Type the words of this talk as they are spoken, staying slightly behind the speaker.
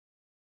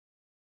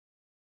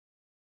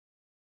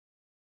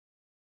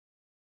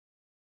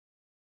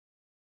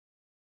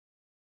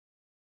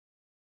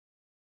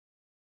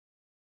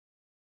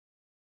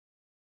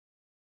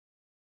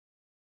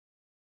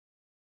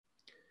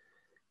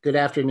Good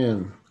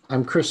afternoon.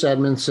 I'm Chris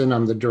Edmondson.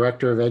 I'm the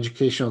Director of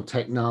Educational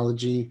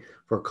Technology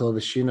for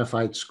Clovis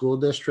Unified School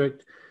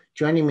District.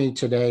 Joining me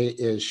today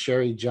is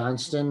Sherry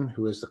Johnston,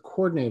 who is the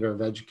Coordinator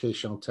of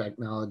Educational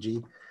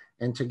Technology.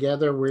 And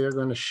together we are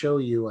going to show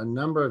you a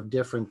number of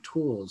different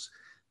tools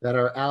that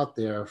are out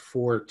there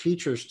for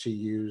teachers to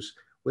use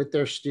with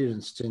their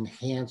students to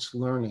enhance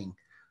learning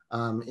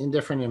in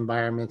different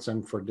environments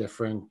and for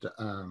different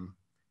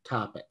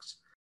topics.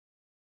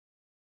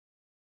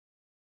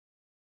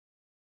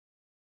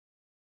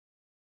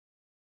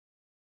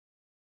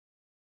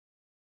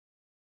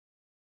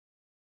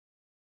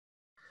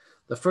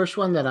 The first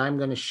one that I'm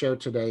going to show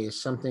today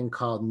is something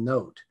called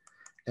Note.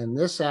 And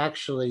this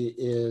actually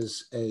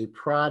is a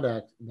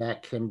product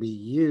that can be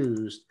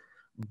used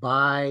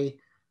by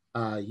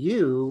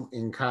you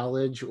in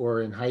college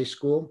or in high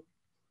school.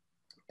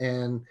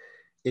 And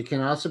it can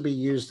also be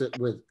used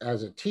with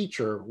as a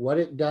teacher. What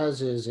it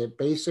does is it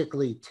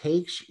basically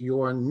takes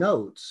your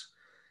notes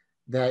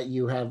that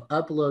you have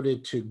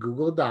uploaded to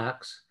Google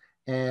Docs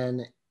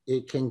and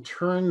it can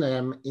turn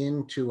them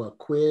into a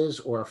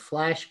quiz or a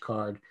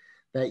flashcard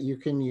that you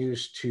can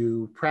use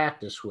to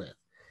practice with.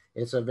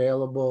 It's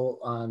available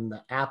on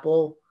the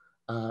Apple,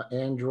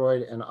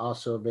 Android, and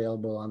also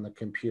available on the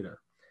computer.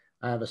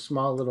 I have a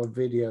small little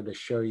video to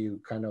show you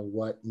kind of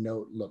what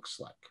Note looks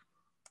like.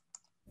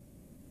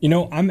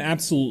 I'm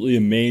absolutely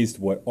amazed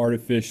what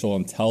artificial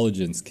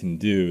intelligence can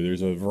do.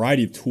 There's a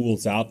variety of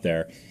tools out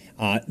there.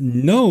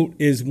 Note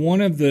is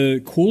one of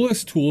the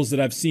coolest tools that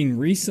I've seen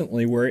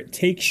recently where it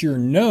takes your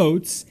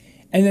notes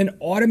and then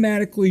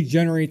automatically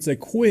generates a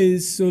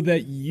quiz so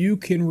that you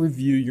can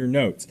review your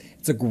notes.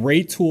 It's a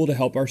great tool to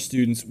help our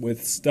students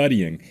with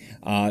studying.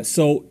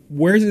 So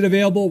where is it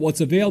available? Well,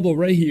 it's available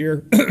right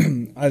here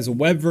as a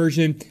web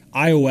version,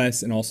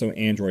 iOS, and also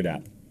Android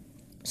app.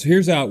 So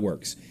here's how it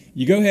works.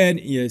 You go ahead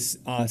and you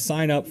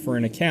sign up for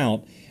an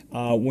account.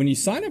 When you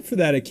sign up for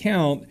that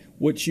account,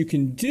 what you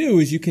can do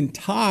is you can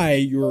tie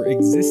your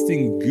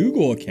existing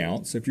Google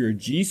account. So if you're a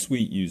G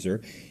Suite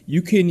user,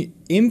 you can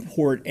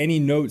import any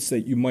notes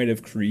that you might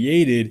have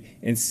created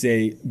in,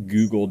 say,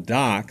 Google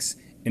Docs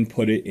and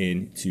put it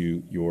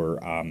into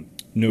your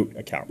note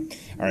account.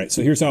 All right,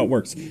 so here's how it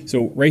works.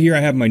 So right here I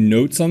have my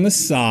notes on the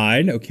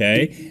side,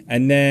 okay?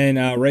 And then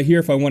right here,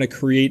 if I want to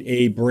create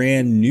a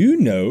brand new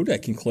note, I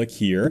can click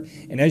here.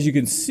 And as you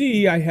can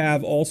see, I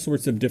have all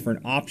sorts of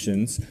different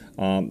options.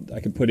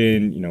 I can put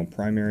in,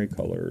 primary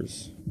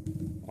colors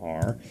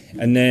are,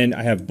 and then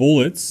I have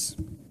bullets.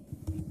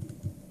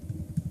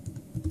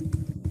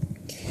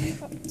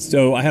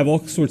 So I have all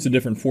sorts of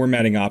different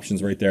formatting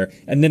options right there.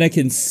 And then I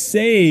can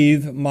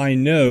save my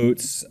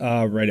notes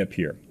right up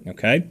here,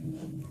 okay?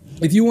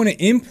 If you want to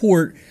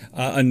import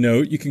a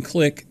note, you can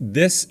click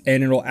this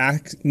and it'll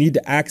need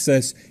to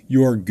access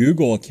your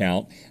Google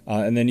account,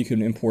 and then you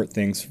can import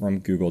things from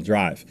Google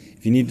Drive.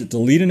 If you need to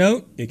delete a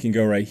note, it can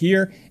go right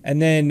here,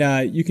 and then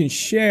you can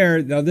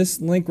share. Now this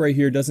link right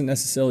here doesn't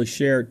necessarily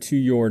share to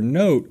your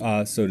note,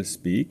 so to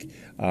speak.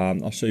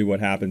 I'll show you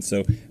what happens.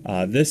 So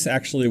this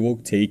actually will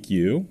take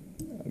you,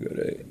 I'll go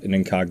to an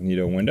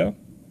incognito window.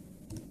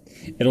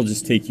 It'll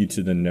just take you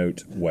to the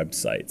Note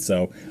website.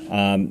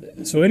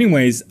 So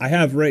anyways, I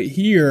have right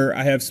here,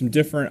 I have some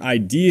different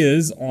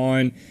ideas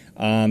on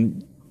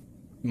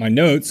my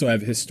notes. So I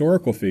have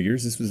historical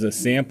figures. This was a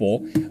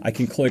sample. I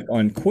can click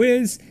on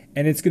quiz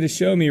and it's going to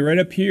show me right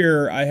up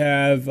here. I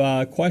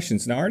have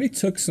questions. Now I already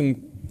took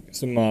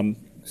some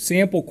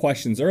sample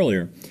questions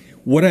earlier.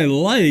 What I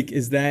like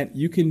is that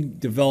you can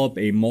develop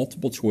a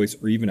multiple choice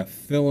or even a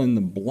fill in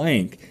the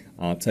blank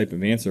type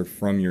of answer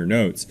from your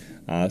notes.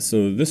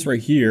 So this right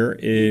here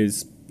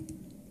is,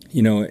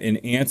 an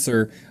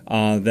answer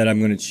that I'm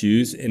going to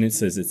choose, and it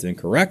says it's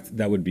incorrect.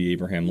 That would be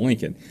Abraham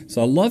Lincoln.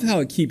 So I love how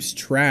it keeps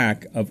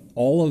track of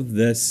all of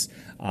this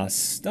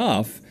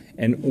stuff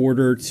in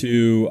order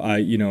to,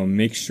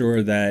 make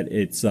sure that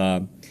it's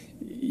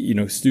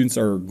students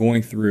are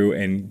going through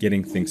and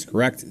getting things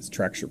correct. It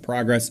tracks your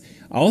progress.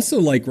 I also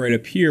like right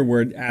up here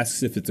where it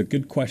asks if it's a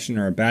good question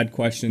or a bad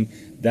question.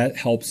 That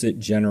helps it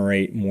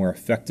generate more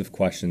effective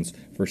questions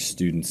for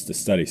students to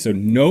study. So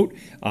Note,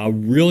 a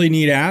really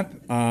neat app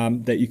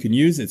that you can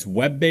use. It's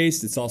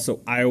web-based. It's also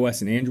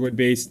iOS and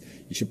Android-based.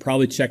 You should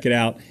probably check it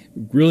out.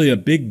 Really a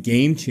big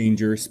game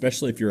changer,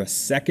 especially if you're a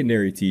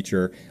secondary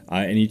teacher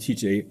and you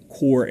teach a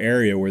core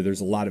area where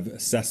there's a lot of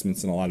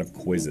assessments and a lot of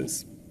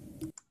quizzes.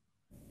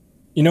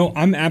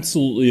 I'm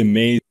absolutely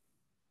amazed.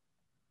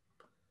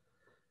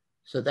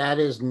 So that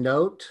is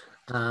Note.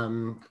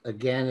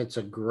 Again, it's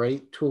a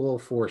great tool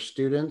for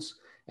students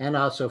and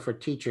also for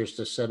teachers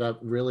to set up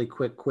really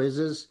quick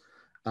quizzes.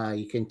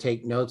 You can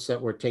take notes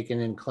that were taken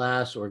in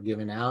class or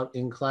given out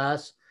in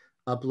class,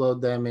 upload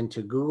them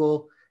into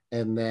Google,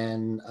 and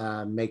then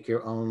make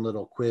your own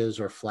little quiz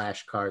or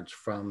flashcards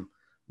from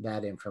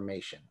that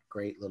information.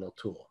 Great little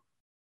tool.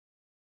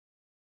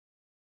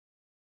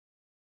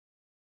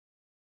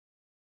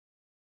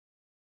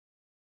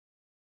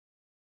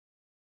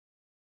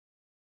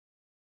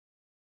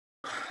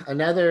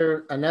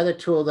 another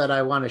tool that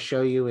I want to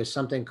show you is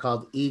something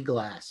called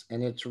eGlass,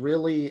 and it's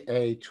really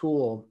a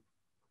tool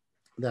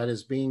that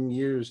is being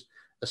used,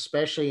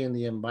 especially in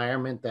the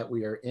environment that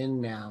we are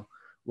in now,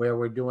 where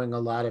we're doing a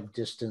lot of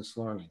distance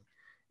learning.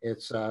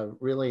 It's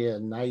really a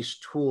nice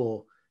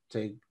tool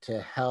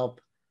to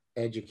help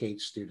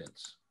educate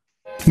students.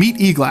 Meet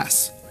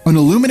eGlass, an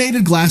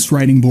illuminated glass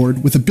writing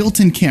board with a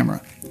built-in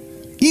camera.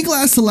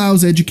 eGlass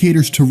allows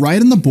educators to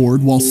write on the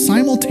board while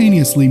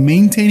simultaneously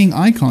maintaining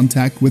eye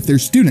contact with their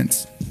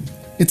students.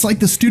 It's like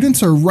the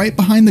students are right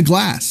behind the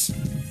glass.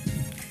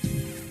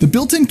 The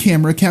built-in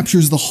camera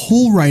captures the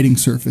whole writing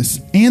surface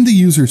and the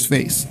user's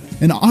face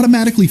and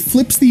automatically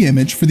flips the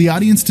image for the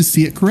audience to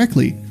see it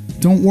correctly.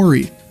 Don't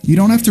worry, you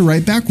don't have to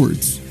write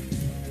backwards.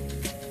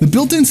 The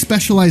built-in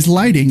specialized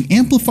lighting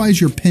amplifies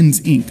your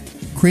pen's ink,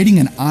 creating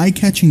an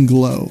eye-catching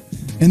glow,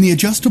 and the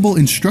adjustable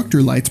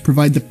instructor lights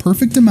provide the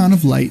perfect amount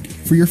of light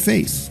for your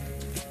face.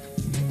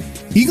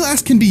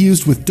 eGlass can be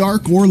used with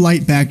dark or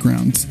light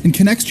backgrounds and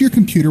connects to your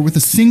computer with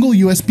a single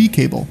USB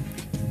cable.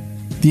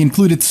 The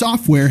included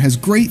software has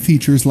great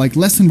features like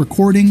lesson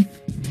recording,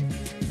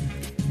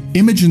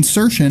 image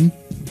insertion,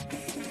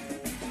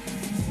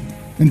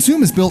 and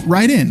Zoom is built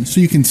right in, so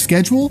you can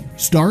schedule,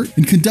 start,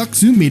 and conduct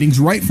Zoom meetings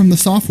right from the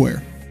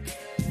software.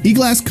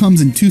 eGlass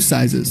comes in two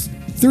sizes,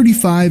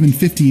 35 and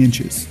 50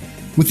 inches,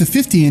 with the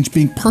 50-inch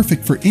being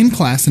perfect for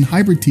in-class and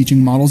hybrid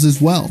teaching models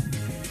as well.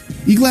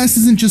 eGlass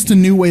isn't just a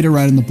new way to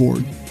write on the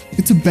board,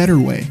 it's a better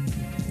way.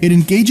 It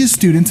engages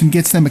students and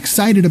gets them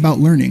excited about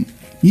learning,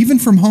 even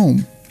from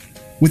home.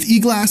 With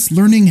eGlass,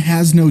 learning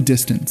has no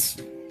distance.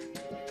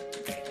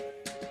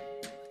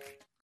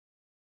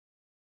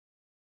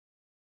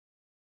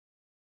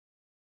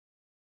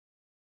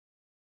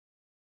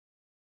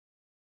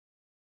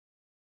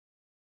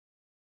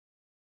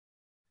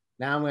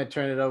 Now I'm going to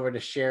turn it over to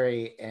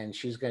Sherry, and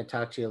she's going to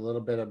talk to you a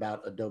little bit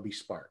about Adobe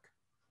Spark.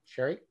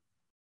 Sherry?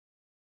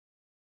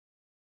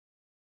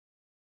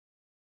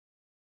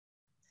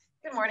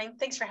 Good morning.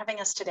 Thanks for having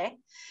us today.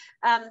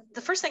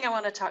 The first thing I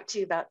want to talk to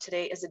you about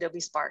today is Adobe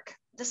Spark.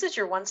 This is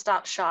your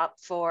one-stop shop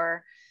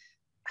for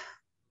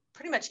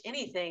pretty much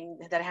anything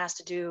that has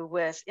to do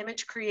with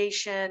image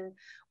creation,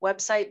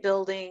 website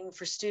building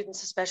for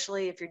students,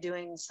 especially if you're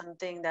doing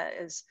something that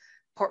is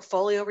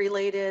portfolio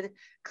related,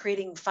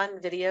 creating fun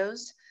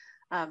videos.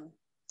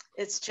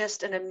 It's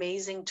just an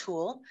amazing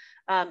tool.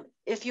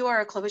 If you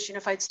are a Clovis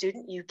Unified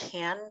student, you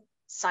can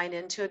sign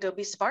into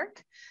Adobe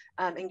Spark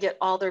and get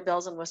all their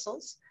bells and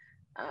whistles.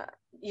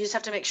 You just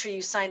have to make sure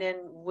you sign in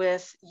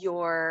with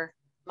your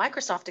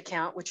Microsoft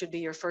account, which would be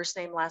your first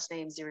name, last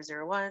name,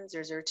 001,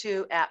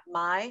 002 at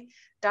my.cusd.com,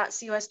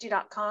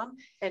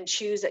 and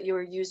choose that you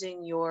are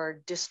using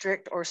your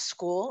district or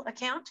school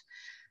account.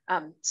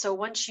 So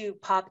once you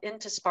pop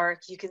into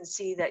Spark, you can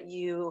see that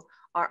you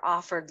are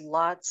offered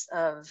lots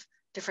of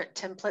different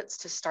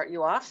templates to start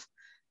you off,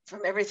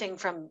 from everything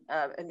from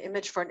an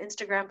image for an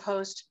Instagram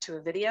post to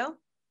a video.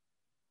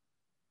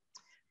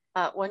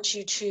 Once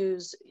you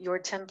choose your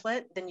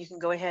template, then you can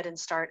go ahead and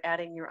start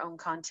adding your own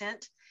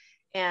content.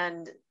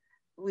 And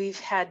we've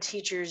had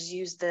teachers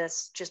use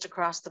this just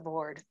across the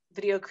board.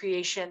 Video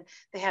creation,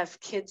 they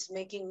have kids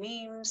making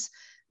memes.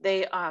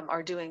 They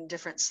are doing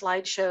different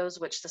slideshows,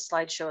 which the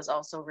slideshow is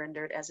also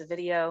rendered as a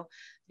video.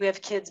 We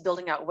have kids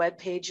building out web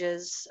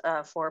pages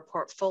for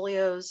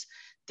portfolios.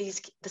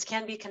 This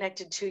can be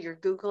connected to your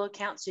Google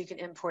account, so you can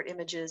import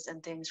images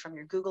and things from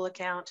your Google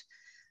account.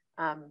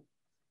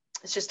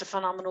 It's just a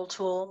phenomenal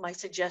tool. My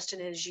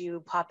suggestion is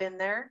you pop in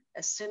there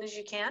as soon as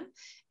you can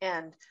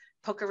and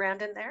poke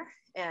around in there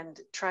and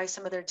try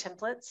some of their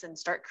templates and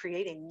start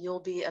creating. You'll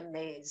be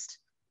amazed.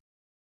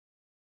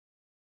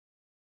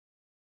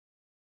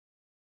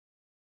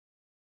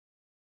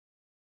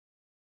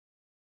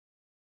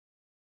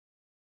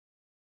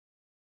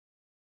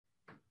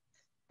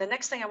 The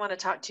next thing I want to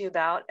talk to you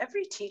about,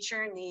 every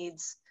teacher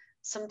needs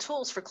some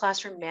tools for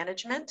classroom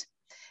management,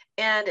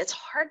 and it's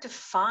hard to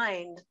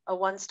find a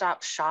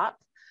one-stop shop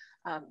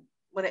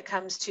when it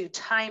comes to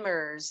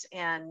timers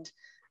and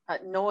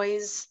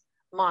noise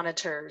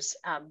monitors,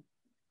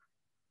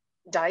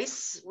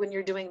 dice when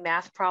you're doing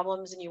math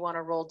problems and you want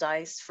to roll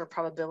dice for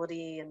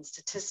probability and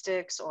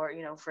statistics, or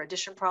for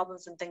addition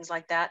problems and things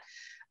like that.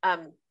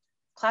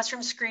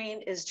 Classroom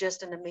Screen is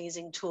just an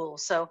amazing tool.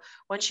 So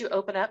once you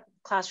open up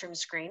Classroom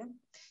Screen,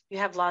 you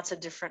have lots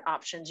of different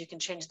options. You can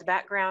change the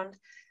background.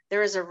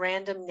 There is a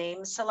random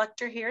name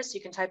selector here, so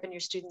you can type in your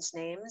students'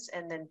 names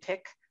and then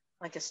pick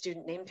like a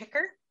student name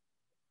picker.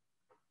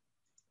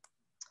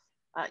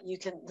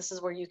 This is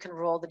where you can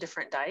roll the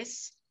different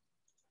dice.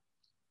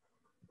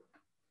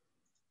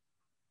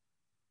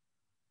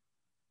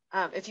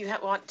 If you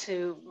want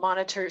to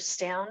monitor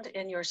sound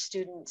in your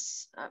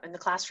students in the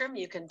classroom,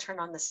 you can turn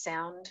on the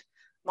sound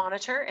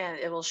monitor and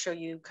it will show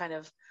you kind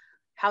of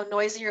how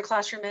noisy your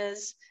classroom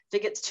is. If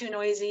it gets too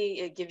noisy,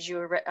 it gives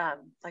you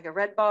like a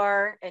red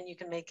bar, and you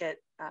can make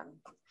it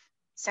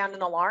sound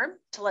an alarm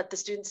to let the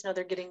students know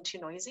they're getting too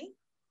noisy.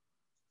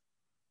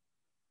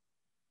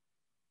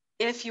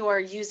 If you are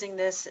using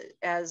this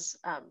as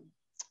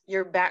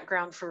your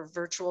background for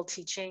virtual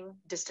teaching,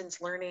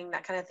 distance learning,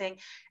 that kind of thing,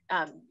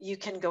 you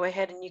can go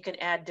ahead and you can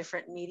add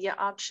different media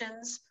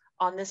options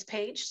on this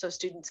page so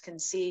students can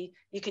see.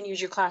 You can use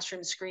your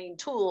classroom screen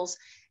tools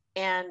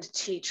and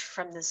teach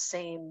from the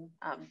same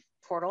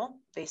portal,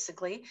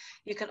 basically.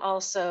 You can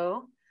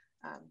also,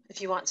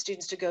 if you want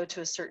students to go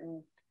to a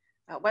certain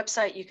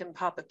website, you can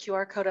pop a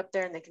QR code up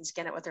there and they can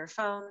scan it with their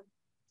phone,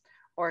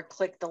 or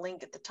click the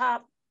link at the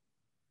top,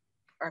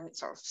 or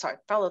sorry,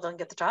 follow the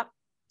link at the top.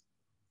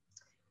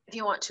 If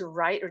you want to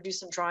write or do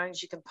some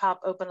drawings, you can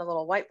open a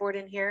little whiteboard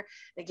in here.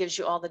 It gives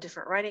you all the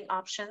different writing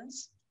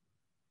options.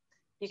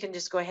 You can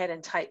just go ahead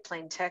and type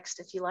plain text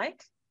if you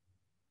like.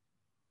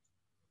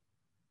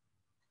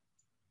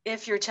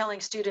 If you're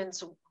telling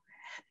students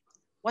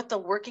what the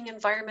working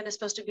environment is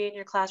supposed to be in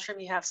your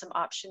classroom, you have some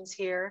options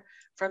here,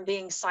 from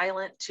being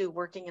silent to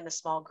working in a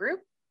small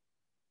group.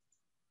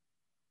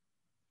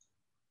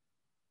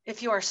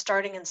 If you are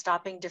starting and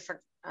stopping different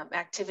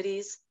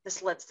activities,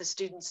 this lets the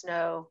students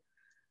know,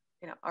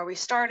 are we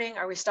starting?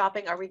 Are we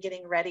stopping? Are we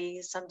getting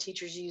ready? Some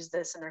teachers use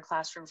this in their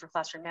classroom for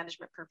classroom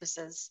management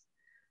purposes.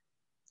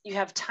 You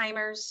have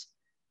timers,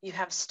 you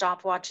have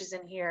stopwatches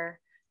in here,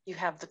 you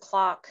have the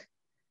clock,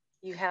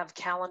 you have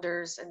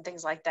calendars and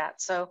things like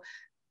that. So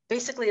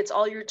basically it's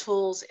all your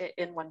tools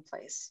in one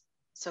place.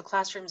 So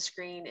classroom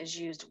screen is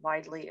used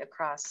widely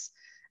across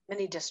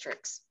many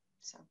districts.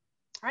 So,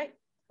 all right,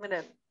 I'm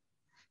gonna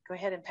go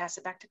ahead and pass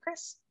it back to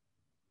Chris.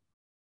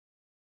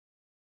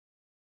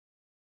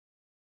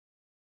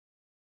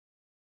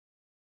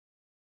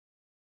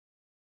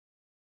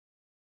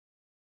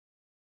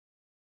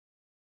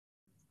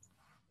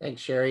 Thanks,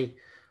 Sherry.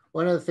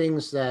 One of the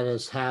things that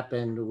has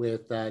happened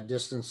with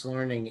distance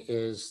learning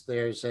is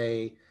there's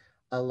a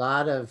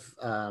lot of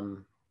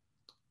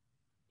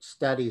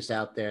studies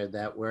out there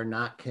that we're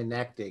not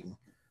connecting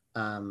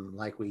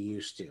like we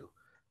used to.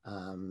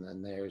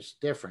 And there's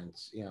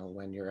difference,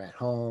 when you're at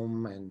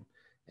home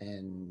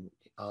and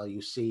all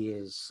you see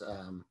is,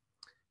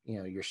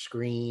 your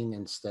screen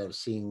instead of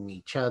seeing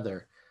each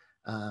other.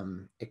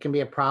 It can be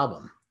a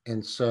problem.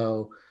 And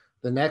so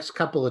the next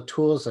couple of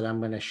tools that I'm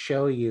going to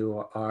show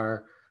you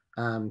are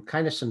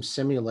kind of some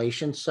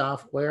simulation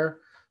software.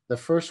 The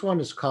first one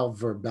is called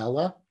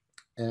Virbela,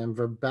 and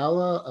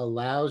Virbela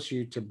allows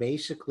you to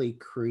basically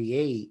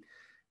create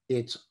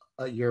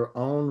your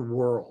own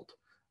world.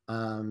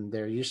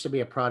 There used to be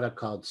a product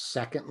called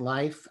Second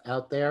Life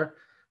out there.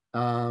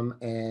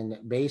 And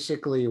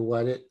basically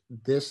what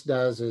this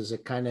does is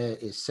it kind of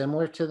is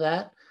similar to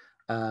that,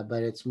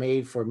 but it's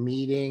made for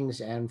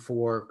meetings and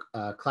for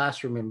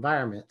classroom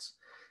environments.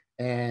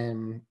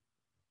 And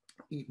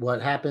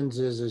what happens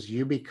is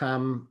you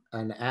become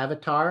an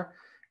avatar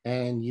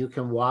and you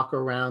can walk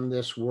around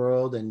this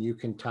world and you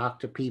can talk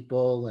to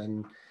people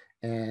and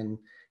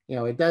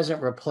it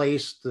doesn't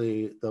replace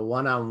the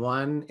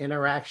one-on-one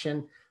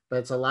interaction, but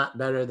it's a lot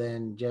better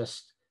than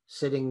just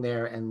sitting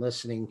there and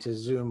listening to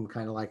Zoom,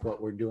 kind of like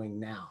what we're doing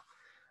now.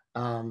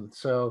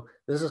 So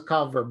this is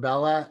called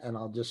Virbela, and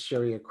I'll just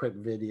show you a quick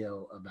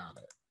video about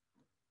it.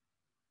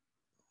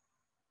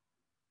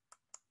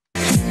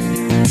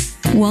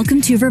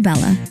 Welcome to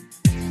Virbela,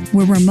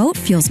 where remote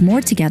feels more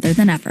together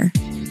than ever.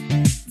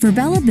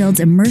 Virbela builds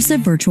immersive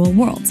virtual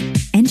worlds,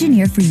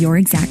 engineered for your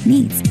exact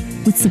needs,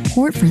 with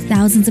support for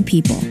thousands of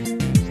people.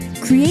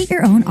 Create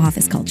your own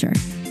office culture,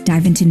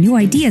 dive into new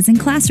ideas in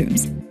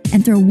classrooms,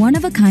 and throw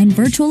one-of-a-kind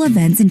virtual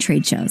events and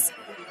trade shows.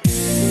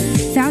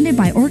 Founded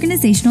by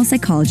organizational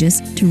psychologists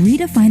to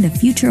redefine the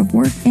future of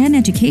work and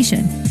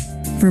education,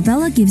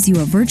 Virbela gives you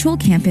a virtual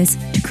campus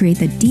to create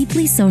the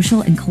deeply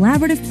social and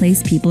collaborative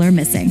place people are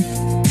missing.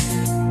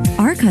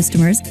 Our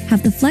customers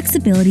have the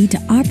flexibility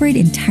to operate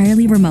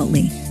entirely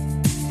remotely.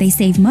 They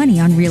save money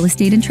on real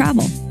estate and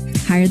travel,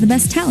 hire the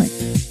best talent,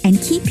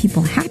 and keep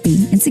people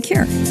happy and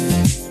secure.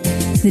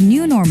 The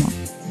new normal,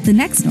 the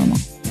next normal,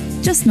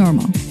 just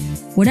normal.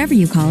 Whatever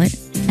you call it,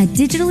 a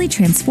digitally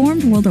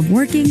transformed world of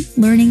working,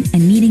 learning,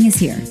 and meeting is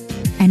here,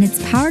 and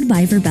it's powered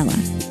by Virbela.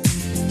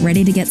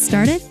 Ready to get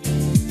started?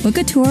 Book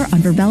a tour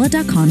on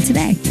Virbela.com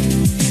today.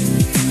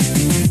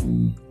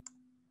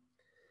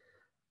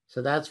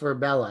 So that's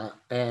Virbela,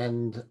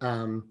 and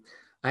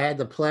I had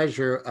the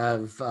pleasure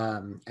of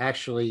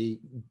actually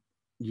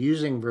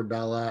using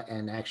Virbela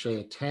and actually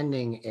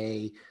attending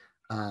a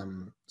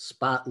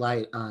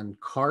spotlight on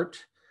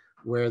CART,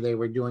 where they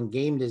were doing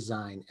game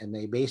design, and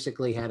they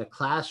basically had a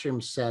classroom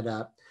set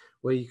up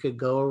where you could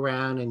go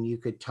around and you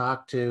could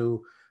talk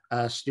to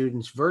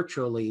students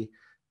virtually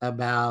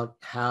about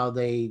how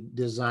they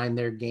design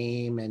their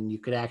game, and you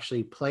could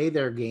actually play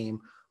their game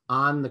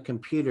on the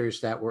computers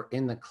that were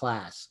in the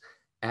class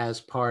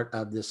as part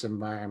of this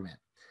environment.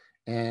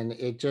 And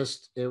it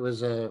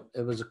was a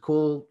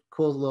cool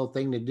little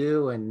thing to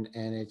do, and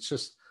it's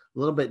just a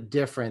little bit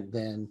different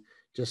than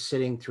just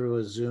sitting through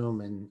a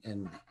Zoom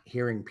and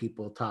hearing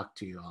people talk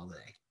to you all day.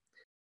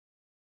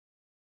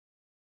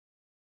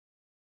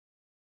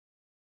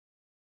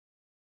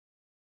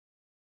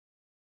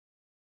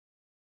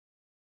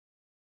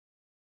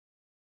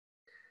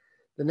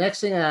 The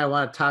next thing I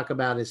want to talk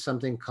about is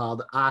something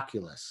called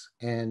Oculus.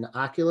 And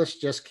Oculus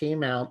just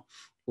came out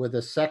with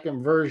a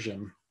second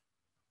version.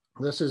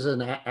 This is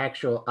an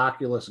actual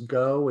Oculus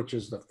Go, which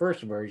is the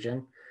first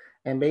version.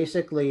 And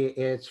basically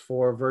it's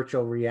for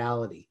virtual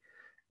reality.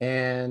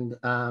 And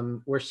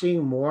we're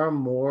seeing more and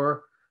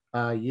more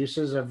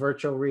uses of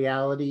virtual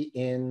reality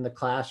in the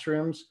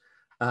classrooms.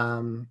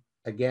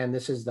 Again,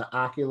 this is the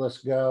Oculus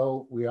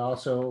Go. We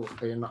also,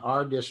 in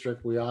our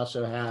district, we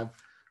also have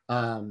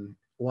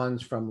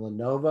ones from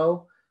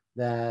Lenovo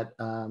that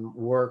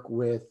work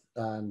with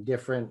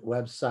different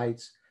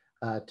websites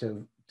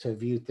to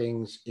view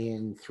things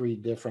in 3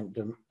 different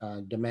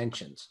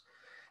dimensions.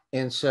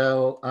 And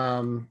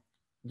so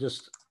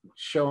just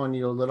showing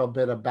you a little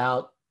bit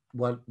about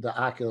what the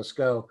Oculus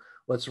Go.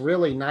 What's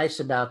really nice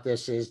about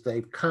this is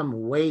they've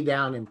come way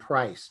down in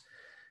price.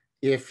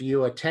 If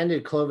you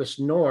attended Clovis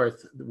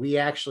North, we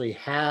actually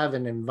have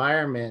an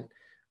environment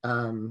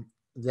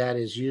that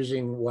is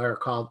using what are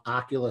called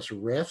Oculus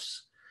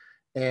Rifts.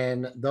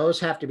 And those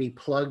have to be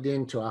plugged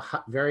into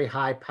a very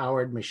high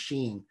powered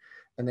machine,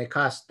 and they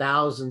cost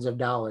thousands of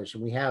dollars.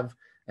 And we have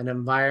an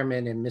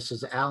environment in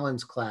Mrs.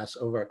 Allen's class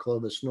over at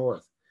Clovis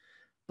North.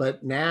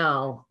 But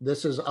now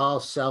this is all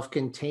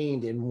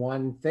self-contained in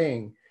one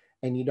thing,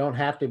 and you don't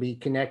have to be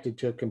connected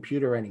to a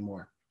computer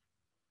anymore.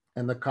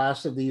 And the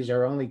cost of these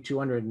are only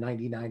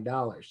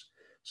 $299.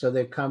 So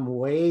they've come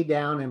way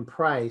down in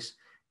price,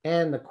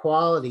 and the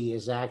quality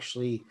is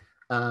actually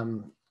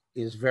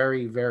is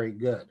very, very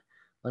good.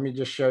 Let me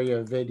just show you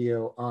a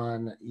video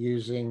on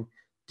using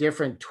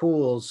different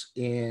tools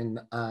in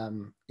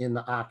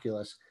the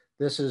Oculus.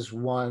 This is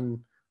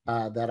one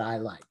that I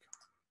like.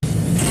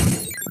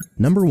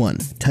 Number 1,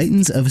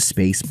 Titans of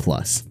Space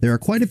Plus. There are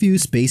quite a few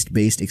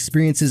space-based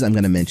experiences I'm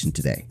going to mention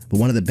today, but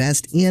one of the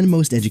best and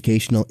most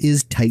educational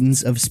is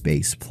Titans of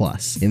Space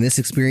Plus. In this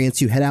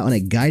experience, you head out on a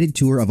guided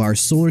tour of our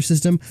solar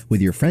system with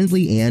your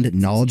friendly and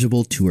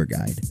knowledgeable tour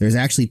guide. There's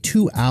actually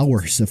 2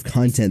 hours of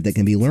content that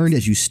can be learned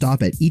as you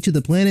stop at each of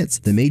the planets,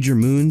 the major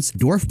moons,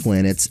 dwarf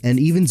planets, and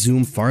even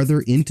zoom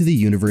farther into the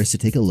universe to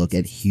take a look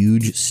at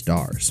huge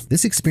stars.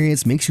 This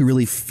experience makes you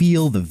really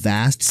feel the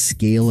vast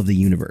scale of the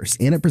universe,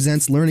 and it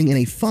presents learning in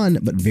a fun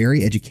but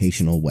very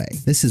educational way.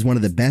 This is one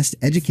of the best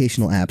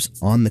educational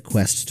apps on the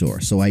Quest Store,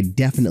 so I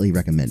definitely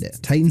recommend it.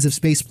 Titans of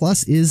Space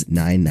Plus is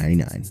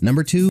 $9.99.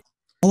 Number 2,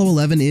 Apollo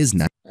 11 is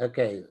 $9.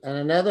 Okay, and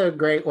another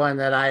great one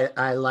that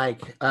I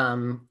like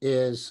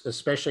is,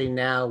 especially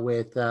now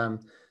with the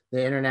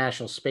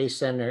International Space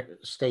Center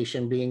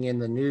Station being in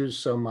the news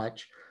so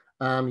much,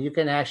 you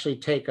can actually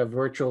take a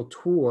virtual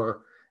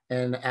tour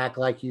and act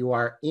like you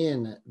are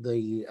in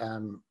the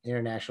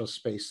International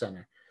Space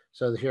Center.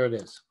 So here it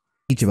is.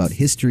 About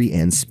history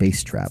and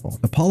space travel.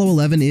 Apollo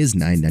 11 is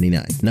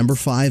 $9.99. Number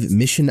 5,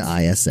 Mission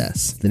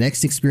ISS. The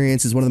next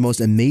experience is one of the most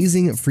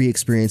amazing free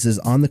experiences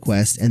on the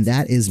Quest, and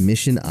that is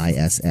Mission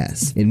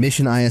ISS. In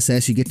Mission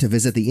ISS, you get to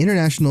visit the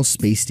International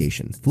Space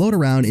Station, float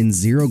around in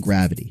zero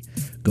gravity,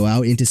 go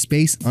out into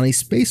space on a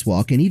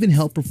spacewalk, and even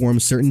help perform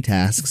certain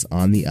tasks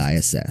on the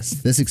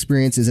ISS. This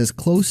experience is as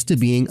close to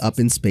being up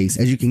in space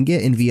as you can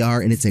get in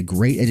VR, and it's a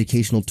great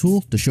educational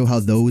tool to show how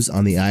those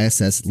on the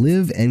ISS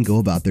live and go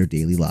about their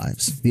daily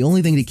lives. The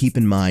only thing to keep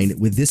in mind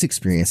with this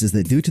experience is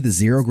that due to the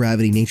zero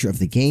gravity nature of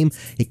the game,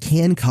 it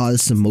can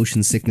cause some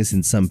motion sickness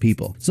in some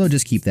people, so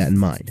just keep that in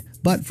mind.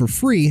 But for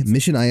free,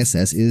 Mission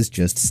ISS is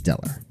just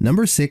stellar.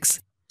 Number 6.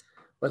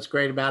 What's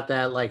great about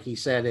that, like he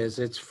said, is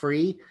it's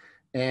free.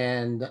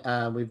 And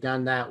we've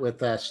done that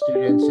with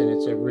students, and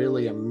it's a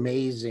really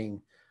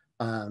amazing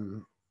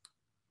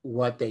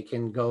what they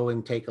can go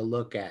and take a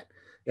look at.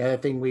 The other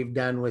thing we've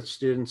done with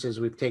students is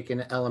we've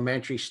taken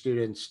elementary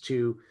students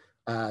to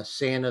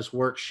Santa's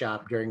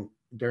workshop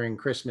during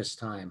Christmas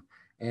time,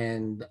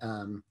 and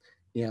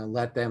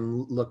let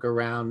them look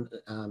around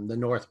the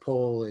North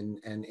Pole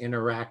and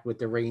interact with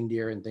the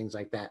reindeer and things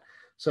like that.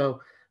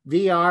 So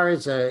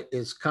VR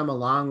is come a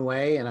long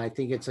way, and I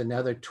think it's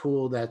another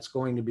tool that's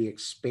going to be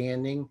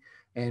expanding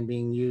and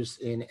being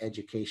used in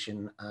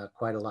education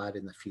quite a lot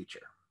in the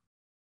future.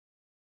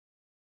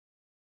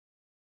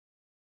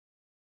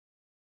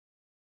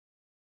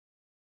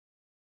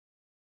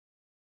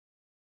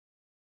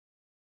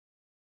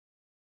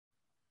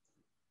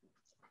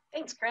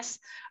 Thanks, Chris.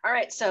 All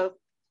right, so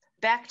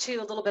back to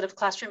a little bit of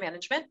classroom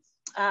management.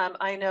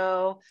 I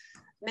know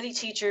many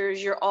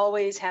teachers, you're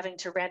always having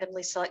to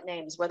randomly select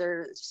names,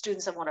 whether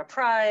students have won a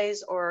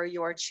prize or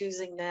you're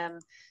choosing them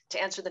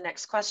to answer the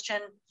next question.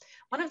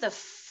 One of the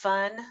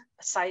fun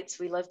sites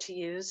we love to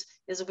use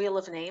is Wheel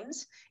of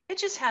Names. It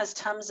just has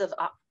tons of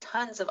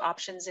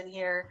options in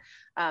here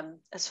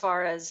as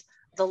far as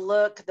the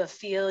look, the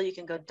feel. You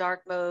can go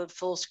dark mode,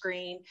 full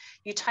screen.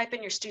 You type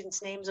in your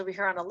students' names over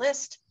here on a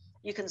list.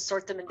 You can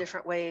sort them in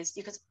different ways.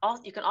 You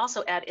can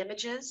also add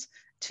images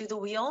to the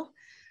wheel.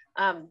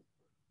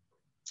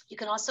 You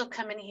can also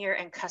come in here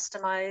and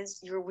customize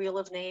your Wheel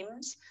of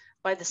Names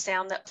by the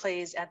sound that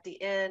plays at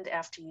the end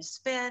after you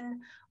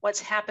spin,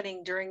 what's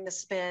happening during the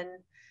spin.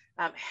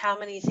 how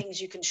many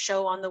things you can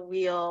show on the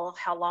wheel,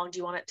 how long do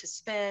you want it to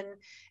spin,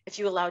 if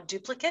you allow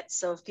duplicates.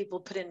 So if people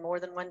put in more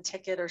than one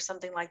ticket or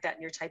something like that,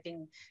 and you're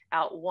typing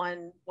out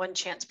one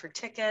chance per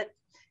ticket,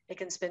 it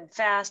can spin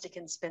fast, it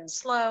can spin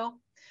slow.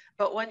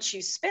 But once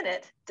you spin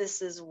it,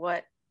 this is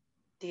what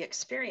the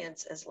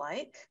experience is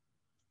like.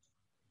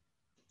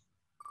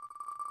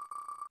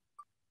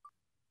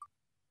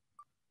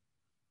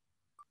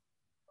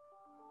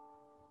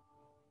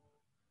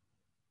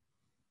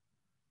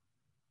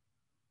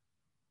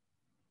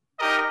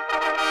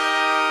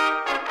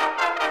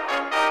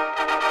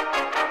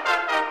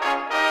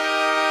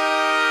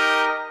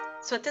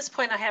 So at this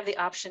point, I have the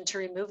option to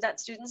remove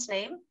that student's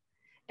name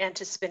and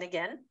to spin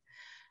again.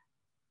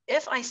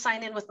 If I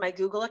sign in with my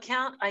Google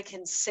account, I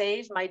can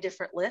save my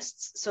different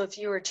lists. So if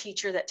you're a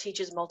teacher that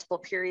teaches multiple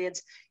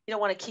periods, you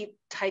don't want to keep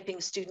typing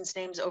students'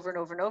 names over and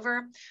over and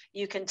over.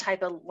 You can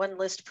type one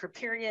list per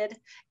period,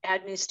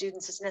 add new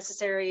students as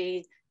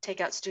necessary, take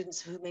out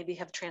students who maybe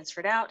have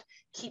transferred out,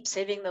 keep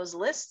saving those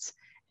lists,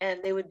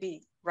 and they would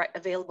be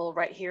available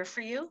right here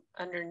for you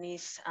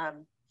underneath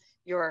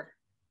your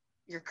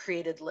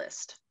created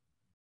list.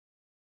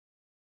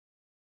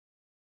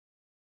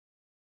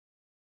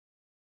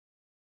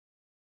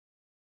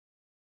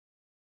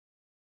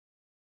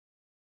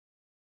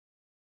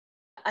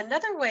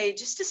 Another way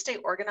just to stay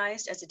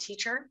organized as a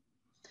teacher,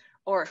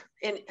 or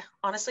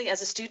honestly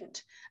as a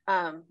student,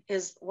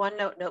 is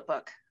OneNote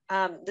Notebook.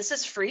 This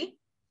is free,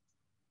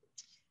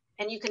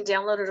 and you can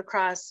download it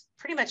across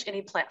pretty much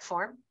any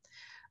platform.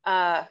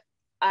 I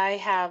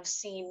have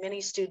seen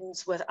many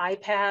students with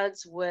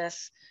iPads,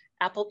 with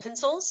Apple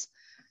Pencils,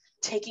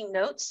 taking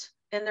notes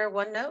in their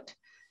OneNote,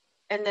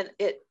 and then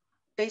it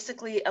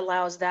basically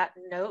allows that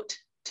note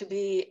to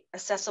be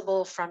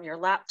accessible from your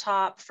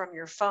laptop, from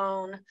your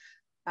phone,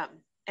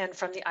 and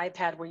from the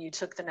iPad where you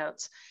took the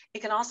notes.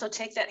 It can also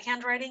take that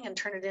handwriting and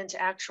turn it into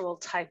actual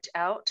typed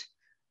out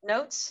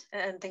notes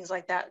and things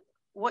like that.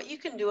 What you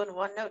can do in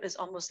OneNote is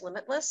almost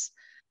limitless.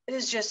 It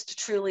is just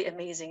truly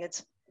amazing.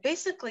 It's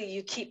basically,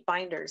 you keep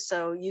binders.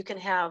 So you can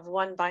have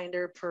one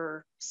binder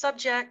per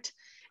subject.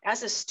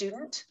 As a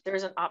student,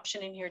 there's an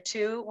option in here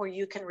too, where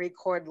you can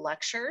record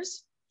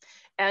lectures.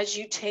 As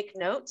you take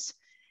notes,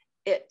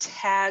 it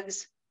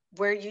tags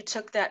where you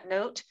took that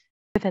note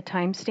with a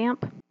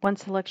timestamp.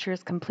 Once the lecture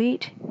is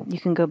complete, you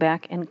can go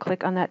back and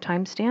click on that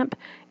timestamp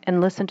and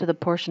listen to the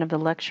portion of the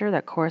lecture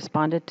that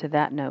corresponded to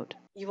that note.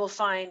 You will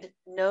find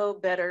no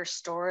better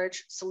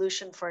storage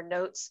solution for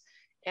notes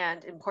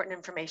and important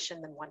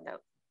information than OneNote.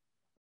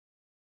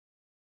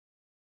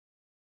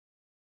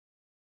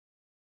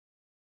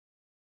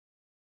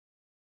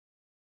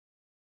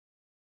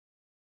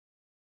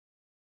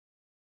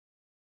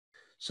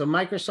 So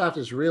Microsoft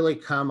has really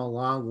come a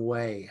long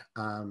way.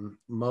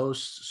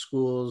 Most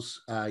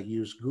schools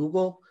use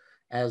Google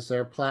as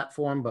their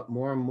platform, but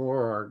more and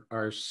more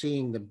are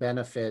seeing the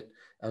benefit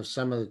of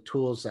some of the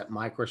tools that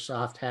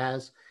Microsoft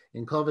has.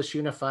 In Clovis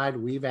Unified,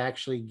 we've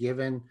actually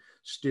given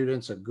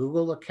students a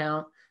Google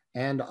account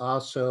and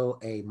also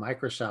a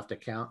Microsoft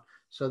account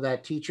so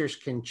that teachers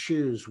can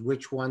choose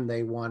which one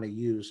they want to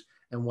use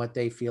and what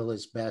they feel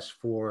is best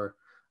for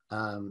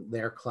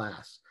their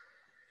class.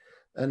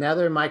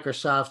 Another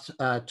Microsoft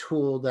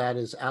tool that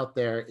is out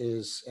there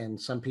is, and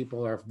some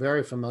people are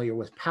very familiar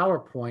with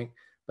PowerPoint,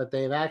 but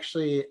they've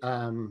actually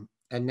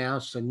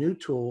announced a new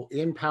tool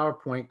in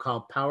PowerPoint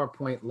called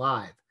PowerPoint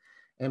Live.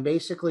 And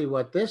basically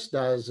what this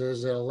does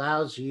is it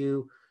allows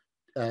you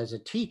as a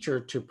teacher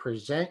to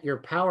present your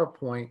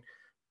PowerPoint,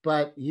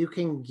 but you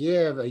can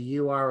give a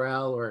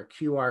URL or a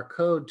QR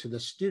code to the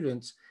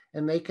students,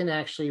 and they can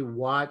actually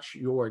watch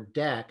your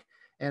deck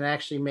and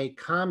actually make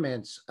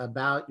comments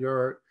about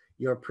your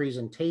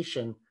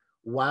presentation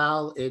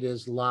while it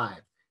is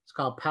live. It's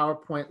called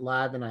PowerPoint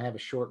Live, and I have a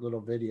short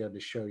little video to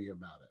show you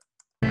about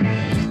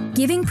it.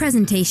 Giving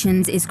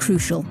presentations is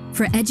crucial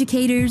for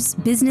educators,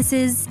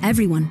 businesses,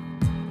 everyone.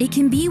 It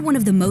can be one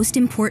of the most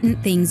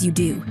important things you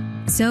do.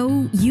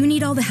 So you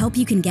need all the help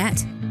you can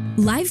get.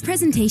 Live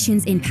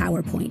presentations in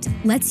PowerPoint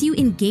lets you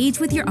engage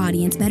with your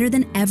audience better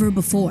than ever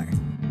before.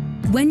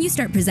 When you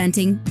start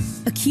presenting,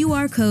 a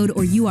QR code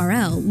or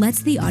URL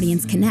lets the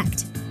audience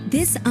connect.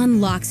 This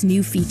unlocks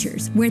new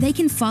features where they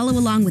can follow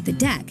along with the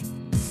deck,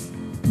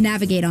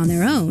 navigate on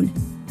their own,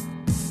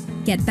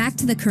 get back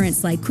to the current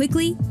slide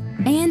quickly,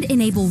 and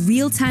enable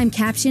real-time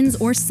captions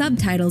or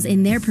subtitles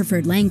in their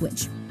preferred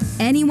language.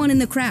 Anyone in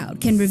the crowd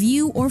can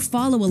review or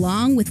follow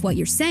along with what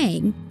you're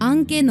saying,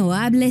 aunque no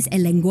hables el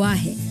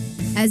lenguaje.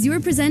 As you're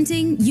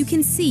presenting, you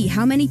can see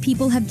how many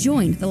people have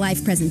joined the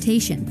live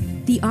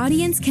presentation. The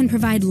audience can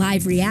provide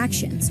live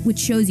reactions, which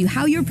shows you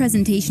how your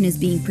presentation is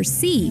being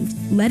perceived,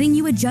 letting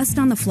you adjust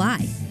on the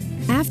fly.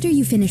 After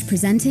you finish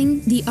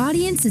presenting, the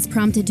audience is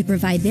prompted to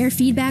provide their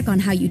feedback on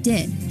how you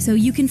did, so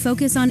you can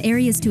focus on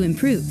areas to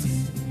improve.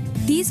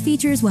 These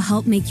features will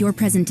help make your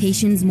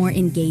presentations more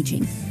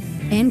engaging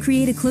and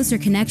create a closer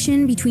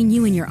connection between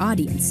you and your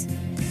audience,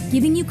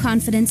 giving you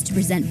confidence to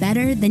present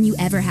better than you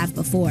ever have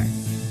before.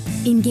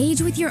 Engage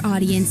with your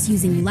audience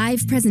using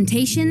live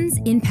presentations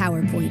in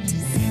PowerPoint.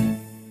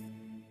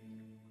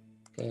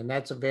 And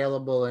that's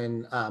available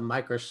in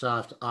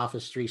Microsoft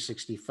Office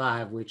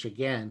 365, which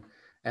again,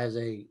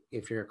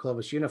 if you're a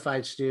Clovis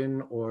Unified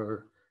student,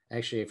 or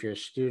actually if you're a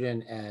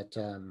student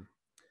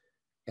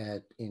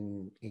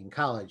in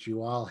college,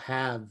 you all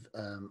have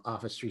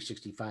Office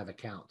 365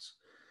 accounts.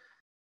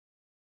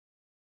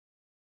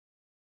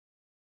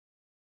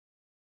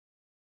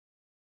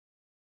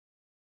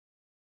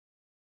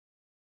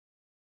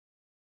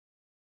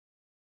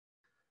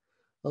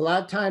 A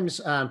lot of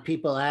times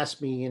people ask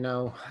me, you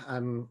know,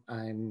 I'm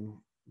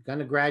going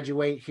to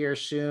graduate here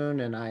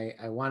soon and I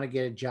want to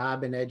get a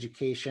job in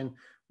education.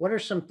 What are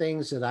some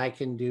things that I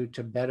can do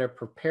to better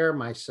prepare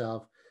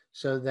myself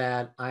so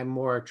that I'm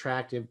more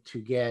attractive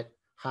to get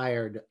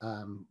hired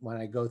when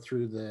I go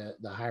through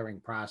the hiring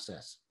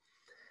process?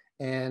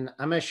 And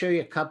I'm going to show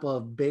you a couple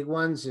of big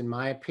ones, in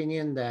my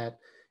opinion, that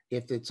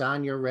if it's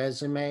on your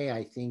resume,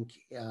 I think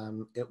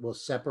it will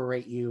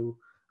separate you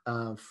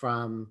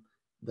from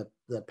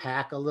the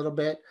pack a little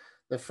bit.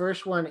 The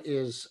first one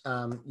is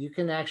you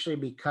can actually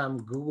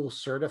become Google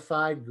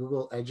certified,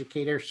 Google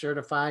Educator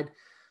certified.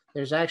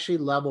 There's actually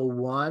level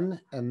 1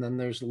 and then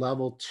there's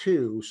level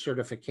 2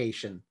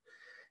 certification.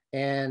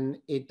 And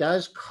it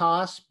does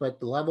cost, but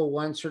the level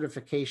 1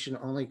 certification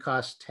only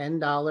costs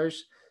 $10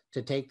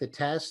 to take the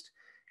test.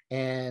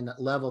 And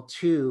level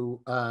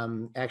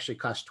 2 actually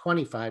costs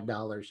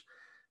 $25.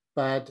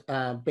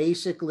 But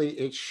basically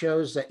it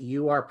shows that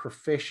you are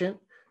proficient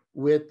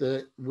with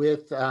the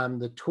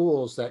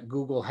tools that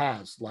Google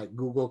has, like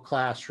Google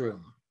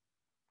Classroom,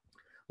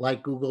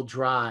 like Google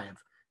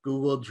Drive,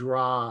 Google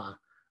Draw,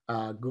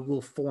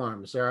 Google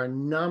Forms. There are a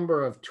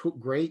number of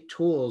great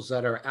tools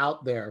that are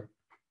out there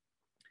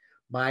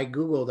by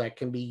Google that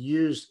can be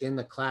used in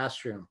the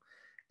classroom.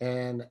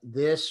 And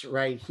this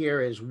right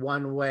here is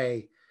one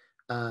way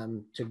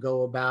to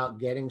go about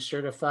getting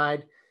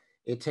certified.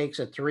 It takes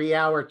a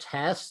 3-hour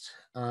test.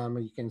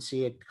 You can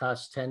see it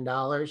costs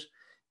 $10.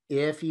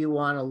 If you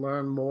want to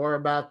learn more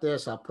about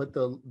this, I'll put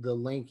the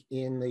link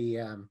in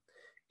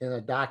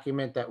the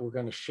document that we're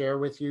going to share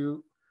with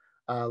you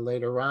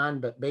later on.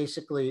 But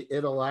basically,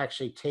 it'll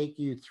actually take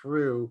you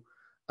through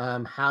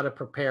how to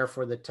prepare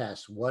for the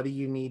test. What do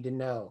you need to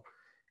know?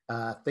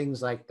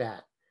 Things like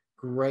that.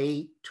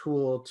 Great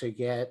tool to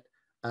get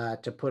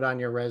to put on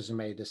your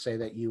resume to say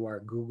that you are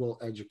Google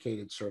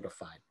Educated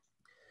Certified.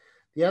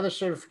 The other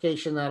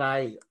certification that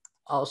I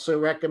also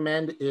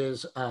recommend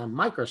is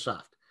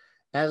Microsoft.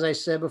 As I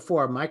said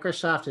before,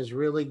 Microsoft has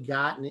really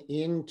gotten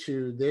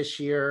into this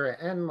year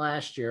and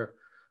last year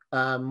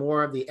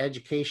more of the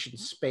education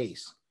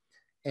space.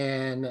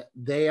 And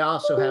they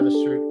also have a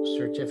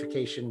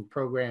certification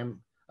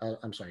program,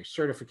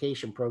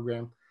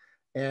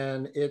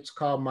 and it's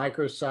called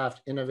Microsoft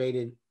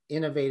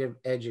Innovative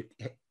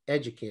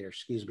Educator,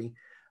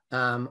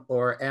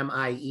 or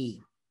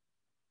MIE.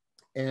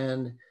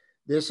 And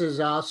this is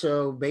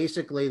also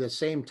basically the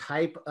same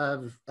type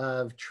of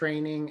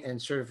training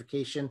and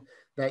certification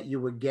that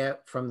you would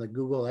get from the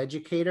Google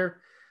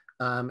Educator.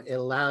 It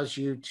allows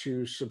you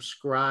to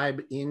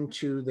subscribe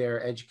into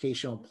their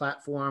educational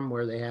platform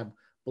where they have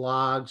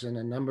blogs and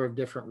a number of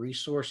different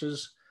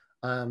resources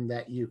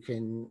that you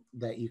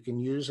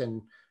can use.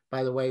 And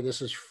by the way,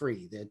 this is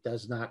free. It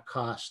does not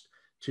cost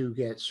to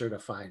get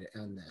certified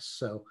in this.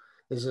 So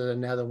this is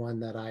another one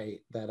that I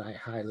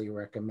highly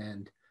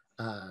recommend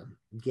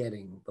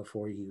getting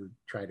before you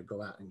try to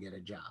go out and get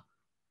a job.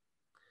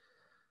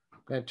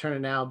 I'm going to turn it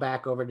now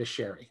back over to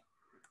Sherry.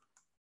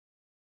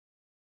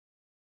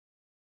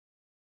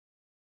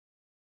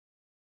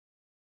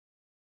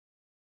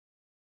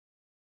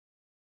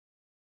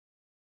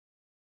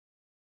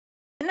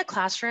 In the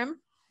classroom,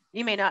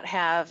 you may not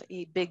have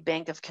a big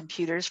bank of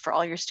computers for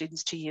all your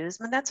students to use,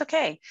 and that's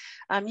okay.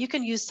 You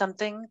can use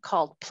something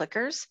called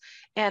Plickers,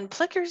 and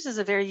Plickers is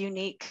a very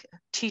unique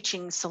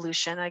teaching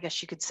solution, I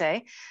guess you could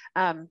say.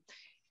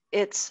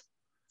 It's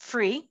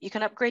free. You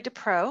can upgrade to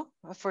Pro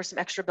for some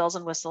extra bells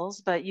and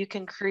whistles, but you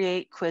can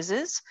create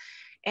quizzes.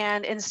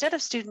 And instead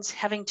of students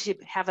having to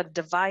have a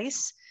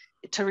device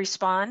to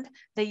respond,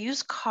 they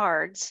use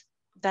cards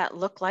that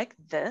look like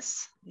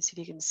this. Let me see if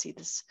you can see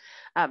this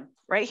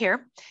right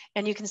here.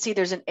 And you can see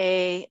there's an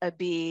A, a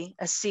B,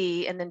 a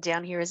C, and then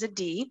down here is a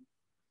D.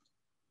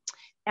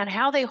 And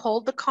how they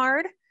hold the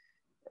card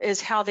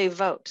is how they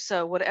vote.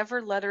 So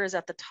whatever letter is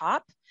at the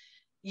top,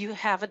 you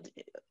have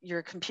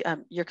your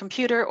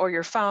computer or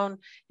your phone,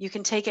 you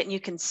can take it and you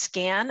can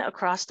scan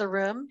across the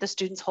room, the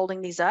students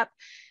holding these up.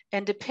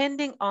 And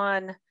depending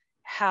on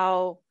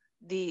how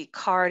the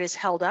card is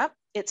held up,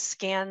 it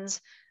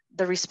scans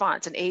the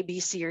response, an A,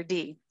 B, C, or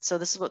D. So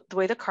this is the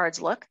way the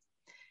cards look.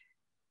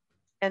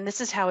 And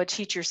this is how a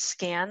teacher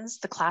scans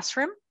the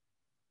classroom.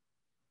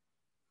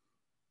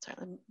 Sorry,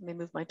 let me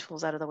move my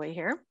tools out of the way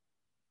here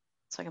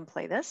so I can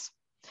play this.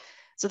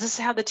 So this is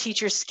how the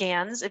teacher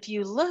scans. If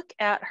you look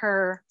at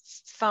her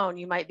phone,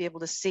 you might be able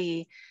to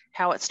see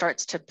how it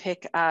starts to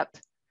pick up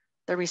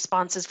the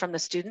responses from the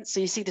students. So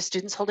you see the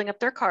students holding up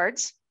their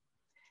cards.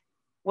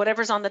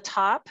 whatever's on the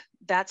top,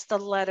 that's the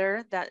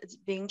letter that is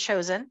being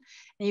chosen.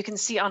 And you can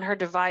see on her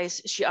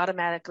device, she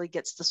automatically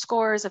gets the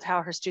scores of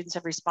how her students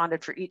have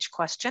responded for each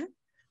question.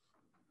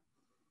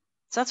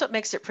 So that's what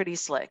makes it pretty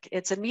slick.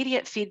 It's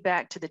immediate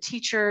feedback to the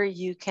teacher.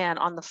 You can,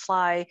 on the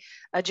fly,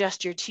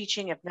 adjust your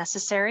teaching if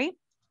necessary.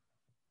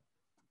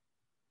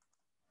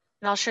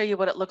 And I'll show you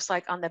what it looks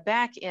like on the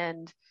back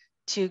end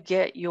to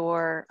get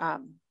your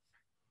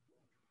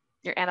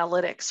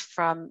analytics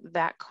from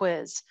that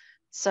quiz.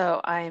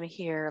 So I'm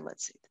here,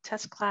 let's see, the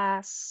test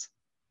class.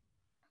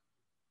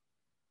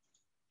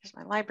 Here's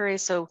my library.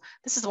 So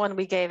this is the one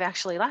we gave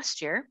actually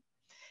last year.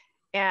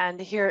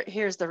 And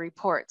here's the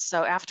report.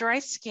 So after I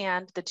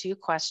scanned the 2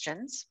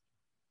 questions,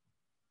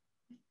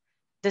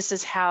 this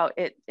is how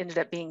it ended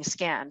up being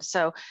scanned.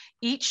 So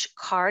each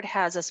card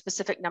has a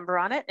specific number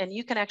on it, and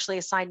you can actually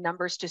assign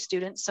numbers to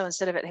students. So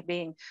instead of it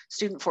being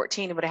student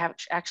 14, it would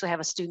actually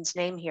have a student's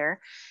name here.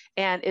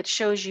 And it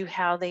shows you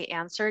how they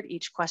answered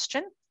each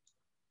question.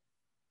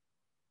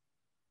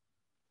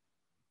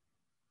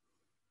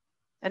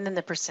 And then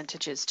the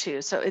percentages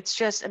too. So it's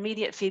just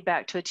immediate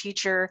feedback to a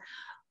teacher,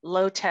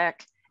 low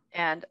tech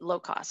and low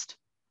cost.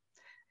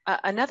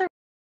 Another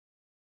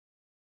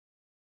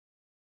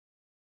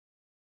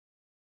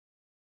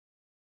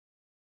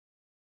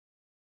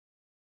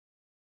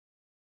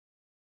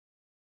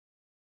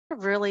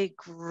really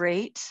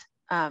great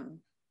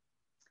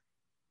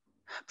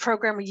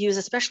program we use,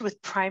 especially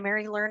with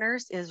primary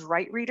learners, is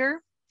WriteReader.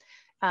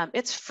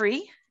 It's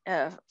free,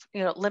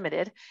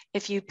 limited.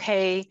 If you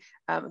pay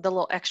the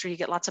little extra, you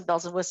get lots of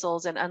bells and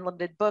whistles and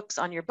unlimited books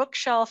on your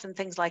bookshelf and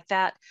things like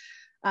that.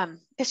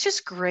 It's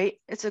just great.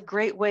 It's a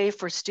great way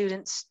for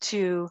students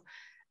to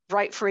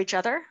write for each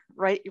other,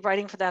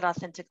 writing for that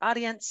authentic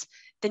audience.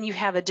 Then you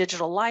have a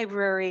digital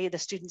library. The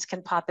students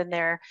can pop in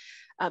there.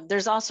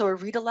 There's also a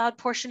read aloud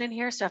portion in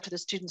here. So after the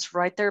students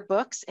write their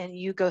books and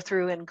you go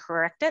through and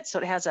correct it. So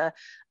it has a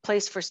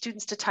place for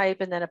students to type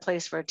and then a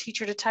place for a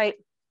teacher to type.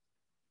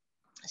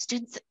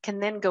 Students can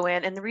then go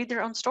in and read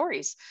their own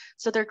stories.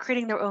 So they're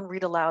creating their own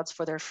read alouds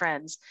for their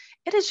friends.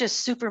 It is just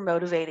super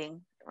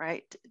motivating,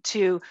 right?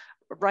 To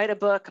write a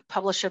book,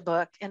 publish a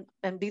book,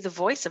 and be the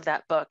voice of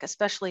that book,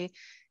 especially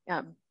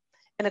in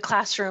a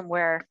classroom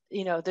where,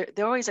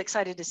 they're always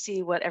excited to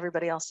see what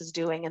everybody else is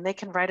doing, and they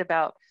can write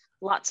about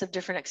lots of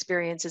different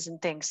experiences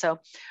and things. So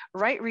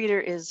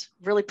WriteReader is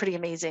really pretty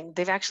amazing.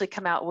 They've actually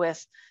come out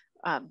with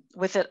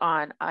it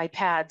on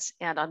iPads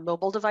and on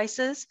mobile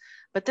devices,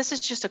 but this is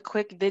just a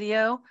quick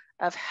video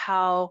of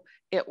how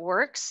it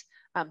works.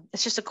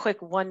 It's just a quick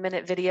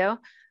 1-minute video.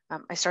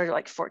 I started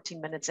like 14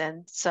 minutes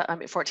in, so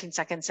 14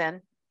 seconds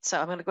in. So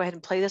I'm going to go ahead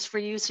and play this for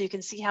you so you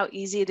can see how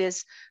easy it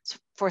is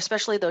for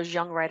especially those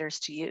young writers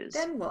to use.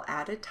 Then we'll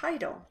add a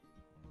title.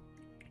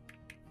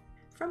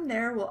 From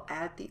there, we'll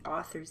add the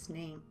author's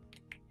name.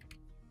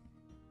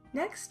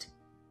 Next,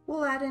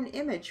 we'll add an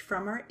image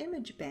from our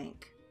image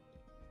bank.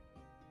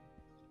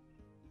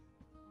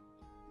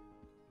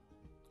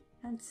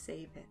 And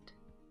save it.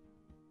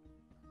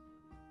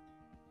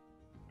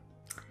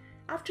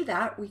 After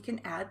that, we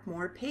can add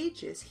more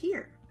pages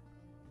here.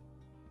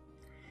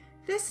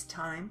 This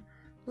time,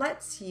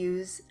 let's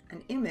use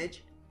an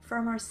image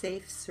from our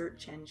safe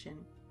search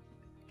engine.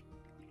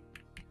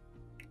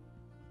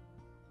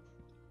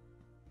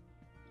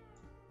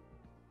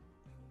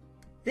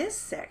 This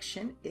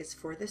section is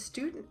for the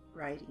student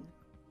writing.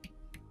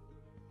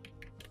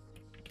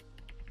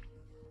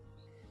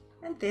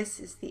 And this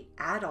is the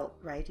adult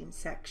writing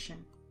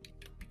section.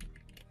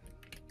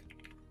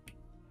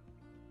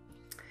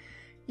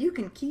 You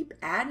can keep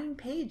adding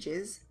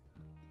pages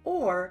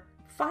or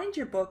find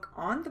your book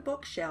on the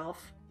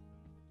bookshelf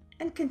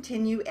and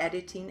continue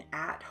editing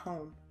at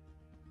home.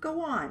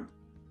 Go on,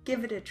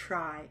 give it a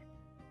try.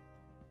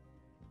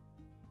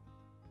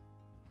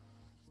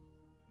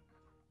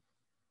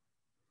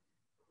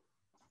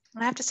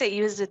 I have to say,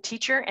 you as a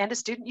teacher and a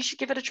student, you should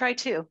give it a try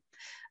too.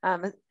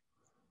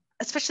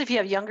 Especially if you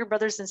have younger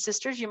brothers and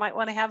sisters, you might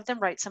want to have them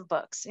write some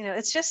books.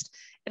 It's just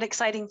an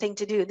exciting thing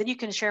to do. Then you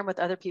can share them with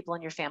other people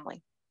in your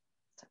family.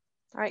 So,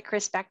 all right,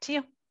 Chris, back to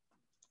you.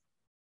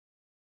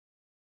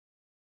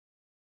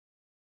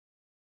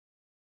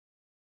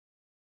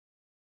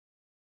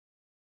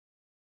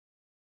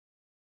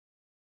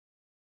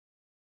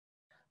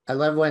 I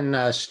love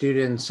when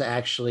students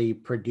actually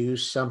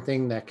produce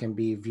something that can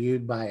be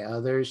viewed by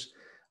others.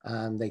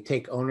 They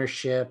take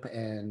ownership,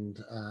 and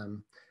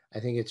I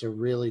think it's a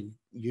really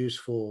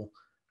useful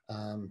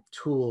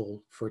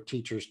tool for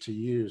teachers to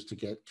use to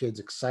get kids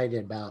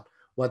excited about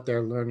what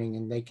they're learning,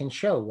 and they can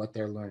show what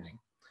they're learning.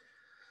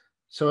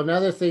 So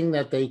another thing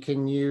that they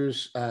can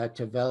use to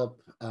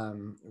develop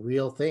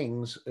real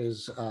things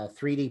is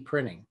 3D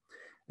printing.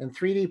 And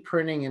 3D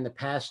printing in the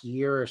past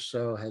year or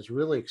so has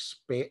really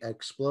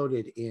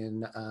exploded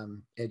in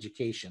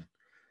education.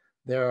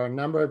 There are a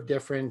number of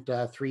different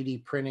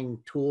 3D printing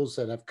tools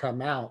that have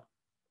come out.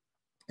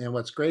 And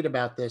what's great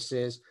about this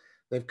is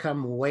they've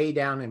come way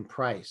down in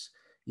price.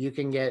 You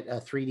can get a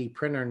 3D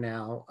printer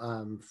now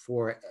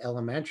for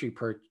elementary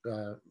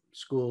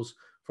schools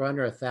for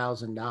under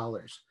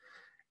 $1,000.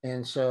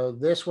 And so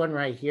this one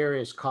right here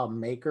is called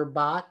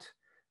MakerBot.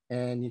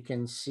 And you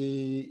can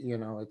see, you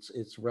know,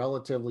 it's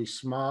relatively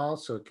small,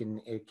 so it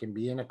can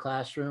be in a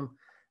classroom.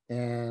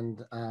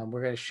 And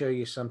we're going to show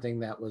you something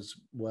that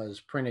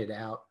was printed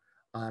out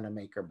on a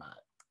MakerBot.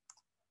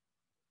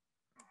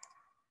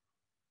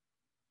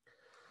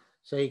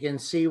 So you can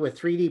see with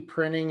 3D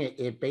printing,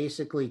 it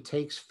basically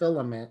takes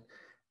filament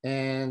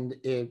and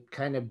it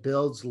kind of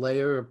builds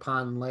layer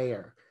upon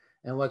layer.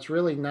 And what's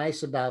really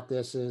nice about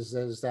this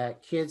is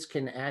that kids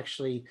can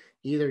actually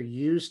either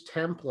use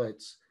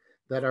templates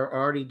that are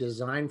already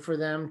designed for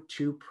them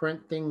to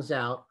print things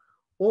out,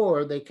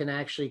 or they can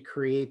actually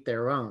create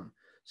their own.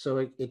 So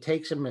it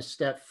takes them a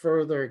step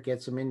further. It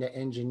gets them into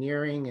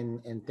engineering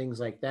and things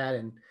like that,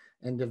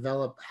 and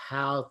develop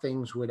how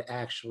things would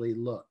actually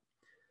look.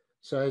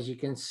 So as you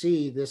can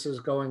see, this is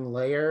going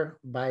layer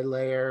by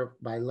layer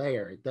by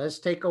layer. It does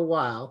take a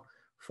while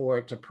for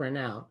it to print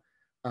out.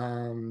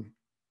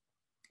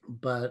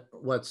 But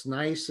what's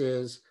nice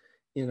is,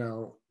 you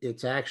know,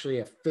 it's actually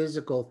a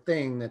physical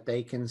thing that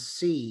they can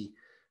see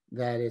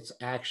that it's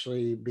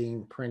actually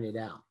being printed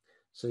out.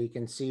 So you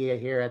can see it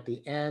here at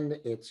the end,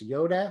 it's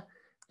Yoda,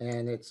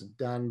 and it's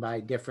done by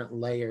different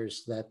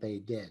layers that they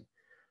did.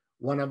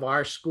 One of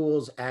our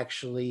schools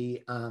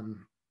actually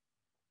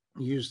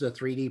used a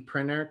 3D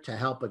printer to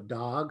help a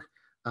dog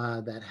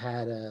that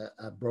had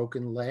a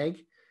broken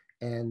leg.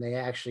 And they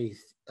actually,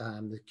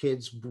 the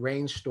kids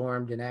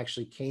brainstormed and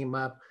actually came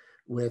up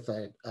with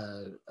a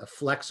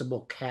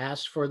flexible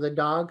cast for the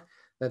dog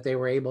that they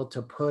were able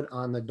to put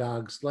on the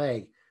dog's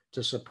leg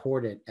to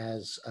support it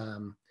as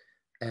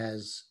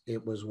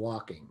it was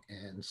walking.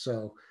 And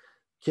so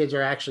kids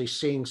are actually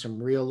seeing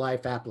some real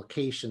life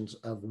applications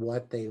of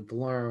what they've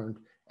learned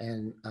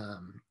and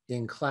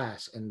in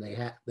class, and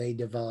they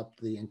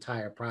developed the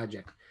entire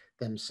project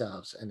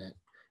themselves, and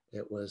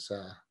it was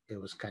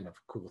kind of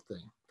a cool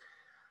thing.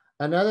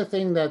 Another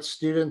thing that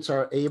students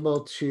are able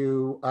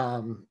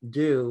to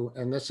do,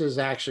 and this is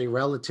actually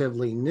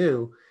relatively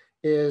new,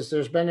 is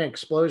there's been an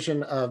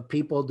explosion of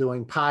people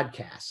doing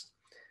podcasts.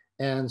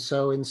 And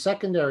so in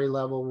secondary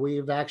level,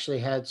 we've actually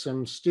had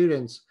some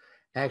students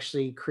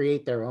actually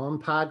create their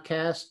own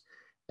podcast.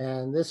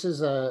 And this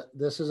is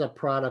a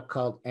product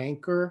called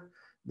Anchor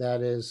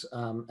that is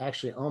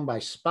actually owned by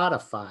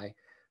Spotify.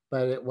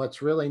 But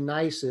what's really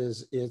nice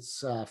is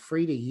it's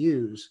free to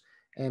use.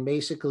 And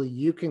basically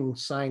you can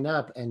sign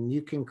up and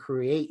you can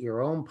create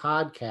your own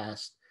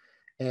podcast,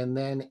 and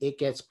then it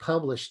gets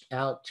published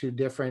out to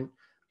different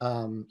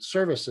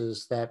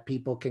services that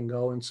people can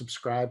go and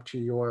subscribe to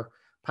your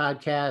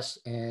podcast.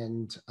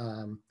 And,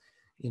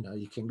 you know,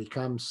 you can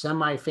become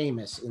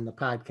semi-famous in the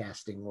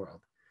podcasting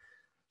world.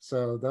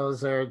 So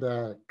those are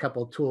the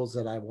couple tools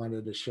that I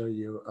wanted to show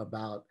you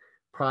about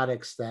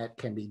products that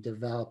can be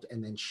developed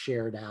and then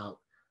shared out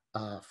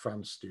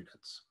from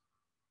students.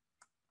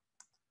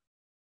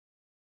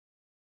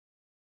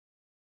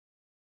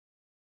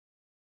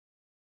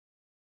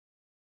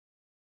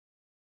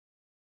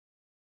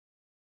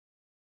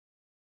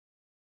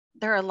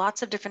 There are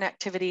lots of different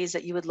activities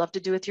that you would love to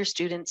do with your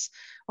students.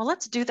 Well,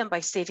 let's do them by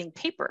saving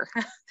paper.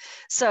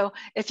 So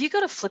if you go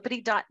to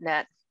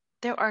flippity.net,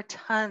 there are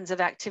tons of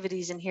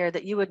activities in here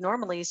that you would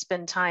normally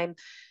spend time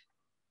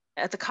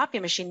at the copy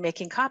machine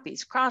making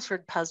copies: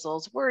 crossword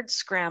puzzles, word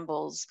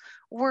scrambles,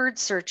 word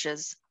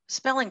searches,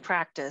 spelling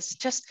practice.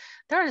 Just,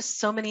 there are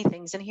so many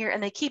things in here,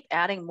 and they keep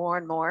adding more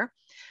and more.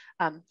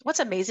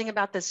 What's amazing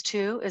about this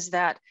too is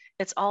that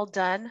it's all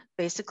done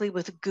basically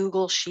with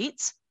Google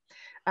Sheets.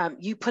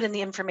 You put in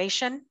the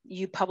information,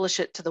 you publish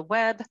it to the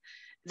web,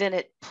 then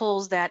it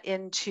pulls that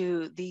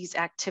into these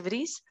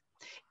activities.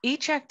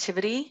 Each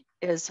activity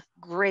is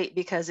great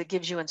because it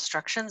gives you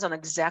instructions on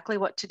exactly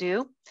what to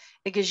do.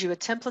 It gives you a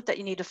template that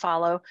you need to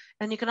follow.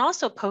 And you can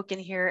also poke in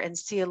here and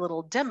see a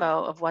little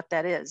demo of what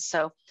that is.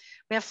 So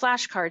we have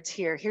flashcards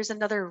here. Here's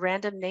another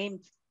random name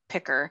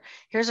picker.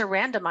 Here's a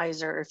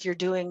randomizer. If you're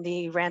doing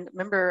the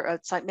remember,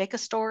 it's like make a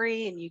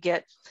story and you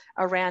get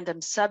a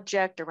random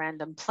subject, a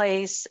random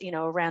place, you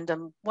know, a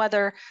random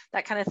weather,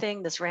 that kind of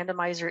thing. This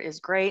randomizer is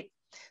great.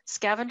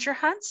 Scavenger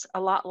hunts,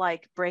 a lot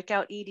like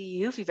Breakout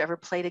EDU, if you've ever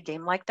played a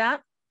game like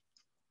that.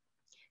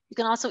 You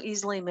can also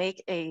easily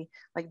make a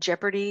like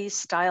Jeopardy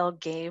style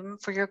game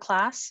for your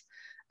class.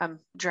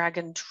 Drag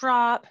and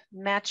drop,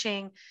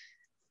 matching.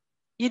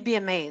 You'd be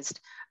amazed.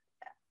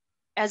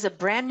 As a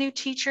brand new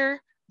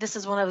teacher, this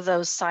is one of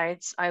those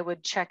sites I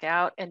would check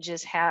out and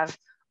just have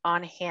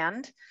on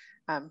hand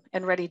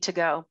and ready to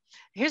go.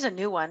 Here's a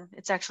new one.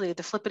 It's actually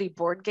the Flippity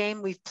board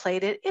game. We've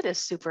played it. It is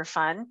super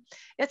fun.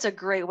 It's a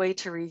great way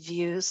to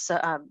review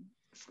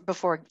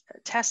before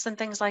tests and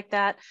things like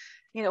that.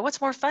 You know,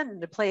 what's more fun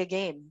than to play a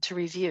game to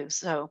review?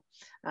 So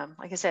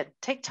like I said,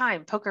 take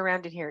time, poke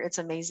around in here. It's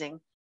amazing.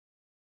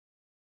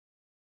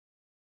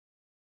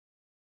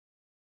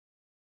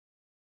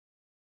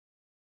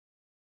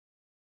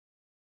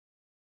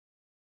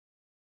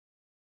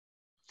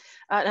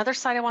 Another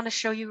site I want to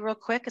show you real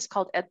quick is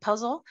called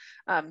Edpuzzle.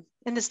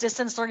 In this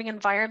distance learning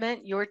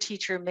environment, your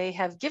teacher may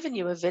have given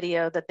you a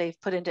video that they've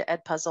put into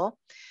Edpuzzle.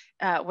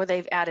 where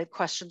they've added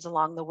questions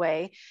along the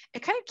way.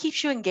 It kind of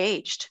keeps you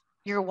engaged.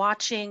 You're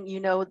watching, you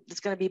know,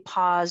 it's going to be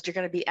paused. You're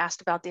going to be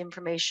asked about the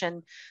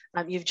information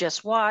you've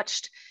just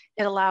watched.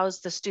 It allows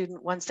the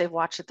student, once they've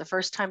watched it the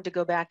first time, to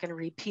go back and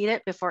repeat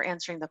it before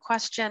answering the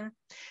question.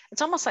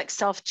 It's almost like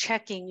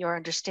self-checking your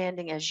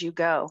understanding as you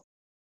go.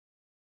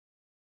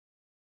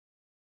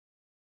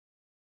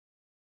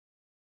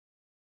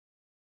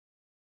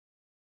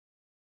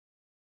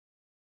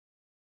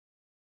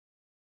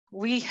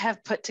 We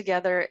have put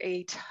together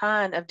a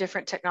ton of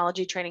different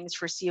technology trainings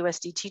for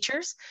CUSD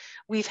teachers.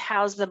 We've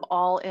housed them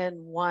all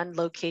in one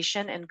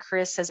location, and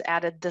Chris has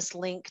added this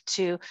link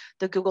to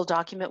the Google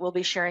document we'll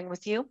be sharing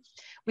with you.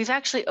 We've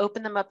actually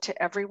opened them up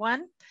to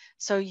everyone,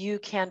 so you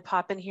can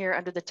pop in here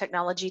under the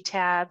technology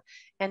tab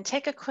and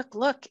take a quick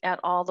look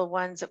at all the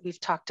ones that we've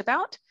talked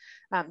about.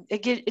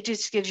 It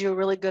just gives you a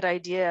really good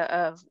idea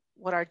of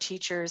what our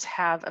teachers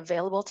have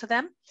available to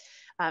them.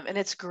 And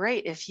it's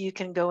great if you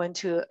can go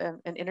into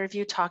an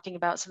interview talking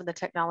about some of the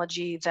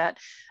technology that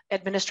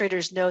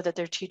administrators know that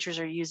their teachers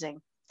are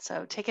using.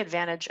 So take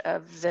advantage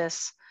of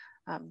this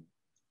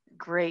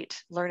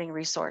great learning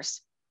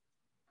resource.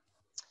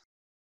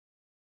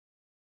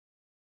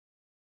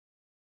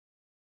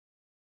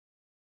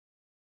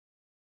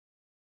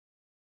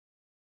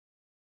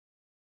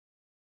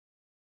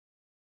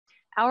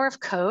 Hour of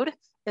Code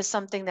is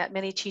something that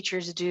many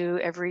teachers do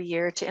every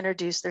year to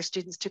introduce their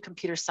students to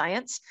computer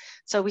science.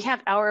 So we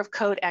have Hour of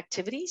Code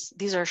activities.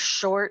 These are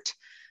short,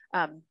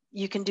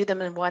 you can do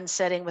them in one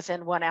setting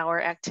within 1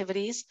 hour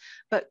activities,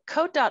 but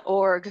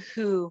code.org,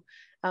 who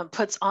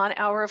puts on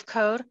Hour of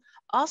Code,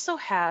 also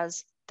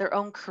has their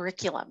own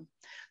curriculum.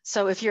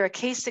 So if you're a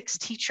K-6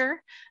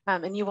 teacher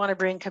and you want to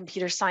bring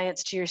computer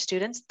science to your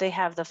students, they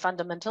have the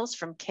fundamentals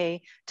from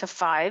K to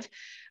 5.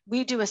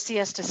 We do a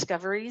CS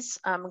Discoveries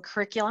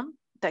curriculum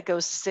that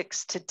goes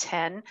 6 to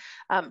 10.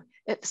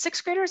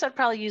 Sixth graders, I'd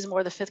probably use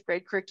more of the 5th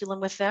grade curriculum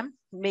with them,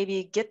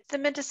 maybe get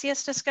them into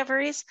CS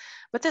Discoveries,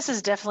 but this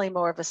is definitely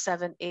more of a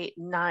 7, 8,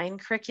 9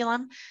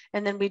 curriculum.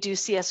 And then we do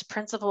CS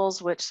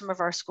Principles, which some of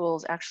our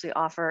schools actually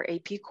offer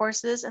AP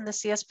courses in the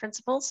CS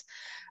Principles.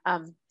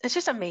 It's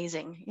just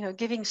amazing, you know,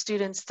 giving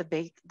students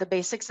the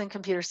basics in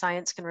computer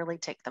science can really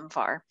take them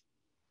far.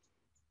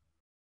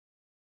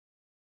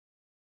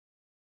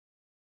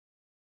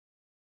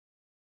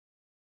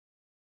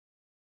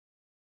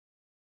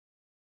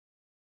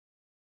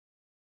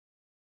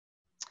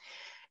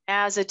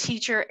 As a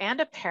teacher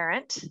and a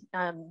parent,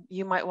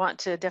 you might want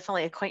to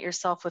definitely acquaint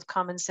yourself with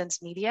Common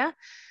Sense Media.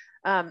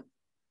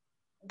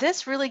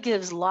 This really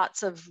gives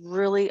lots of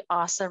really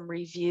awesome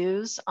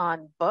reviews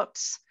on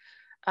books,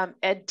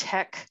 ed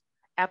tech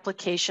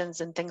applications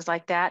and things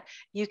like that.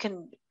 You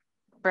can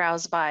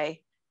browse by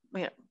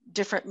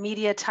different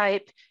media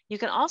type. You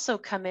can also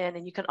come in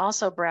and you can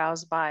also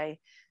browse by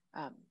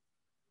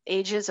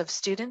ages of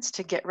students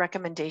to get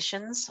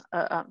recommendations,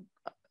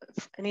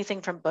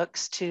 anything from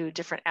books to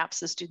different apps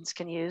the students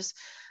can use.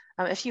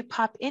 If you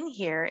pop in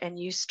here and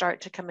you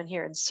start to come in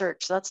here and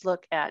search, let's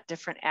look at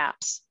different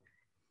apps.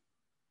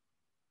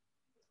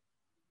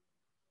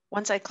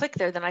 Once I click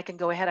there, then I can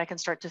go ahead, I can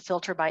start to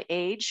filter by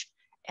age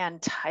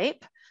and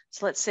type.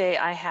 So let's say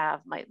I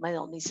have, my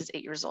little niece is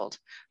 8 years old.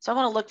 So I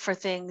want to look for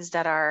things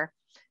that are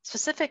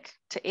specific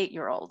to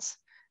 8-year-olds.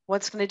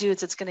 What's going to do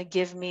is it's going to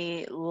give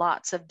me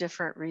lots of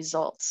different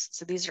results.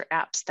 So these are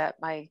apps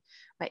that my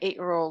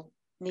 8-year-old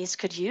niece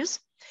could use,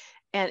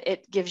 and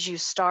it gives you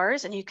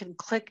stars, and you can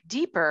click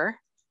deeper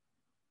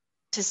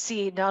to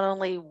see not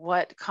only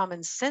what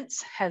Common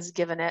Sense has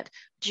given it,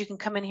 but you can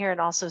come in here and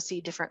also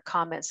see different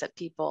comments that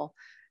people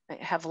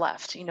have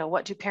left. You know,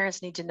 what do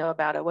parents need to know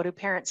about it? What do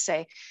parents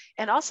say?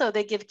 And also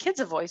they give kids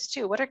a voice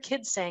too. What are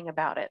kids saying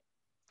about it?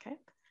 Okay.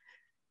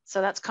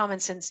 So that's Common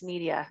Sense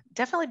Media.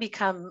 Definitely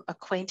become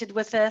acquainted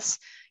with this.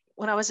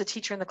 When I was a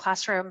teacher in the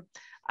classroom,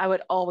 I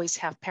would always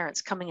have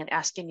parents coming and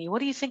asking me, what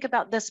do you think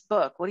about this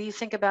book? What do you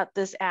think about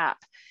this app?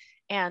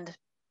 And,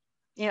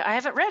 you know, I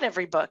haven't read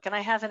every book and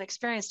I haven't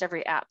experienced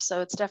every app.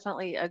 So it's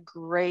definitely a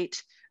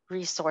great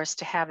resource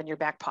to have in your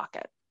back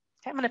pocket.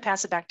 Okay, I'm going to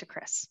pass it back to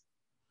Chris.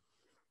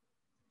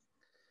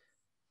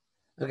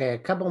 Okay, a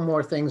couple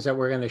more things that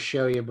we're going to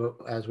show you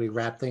as we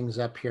wrap things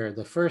up here.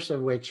 The first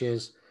of which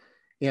is,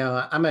 you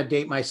know, I'm going to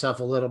date myself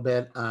a little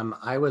bit.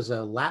 I was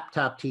a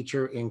laptop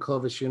teacher in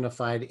Clovis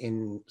Unified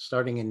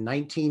starting in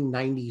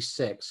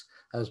 1996.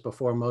 That was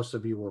before most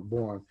of you were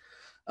born.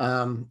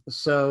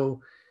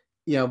 So,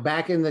 you know,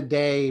 back in the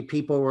day,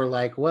 people were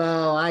like,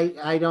 well,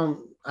 I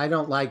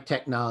don't like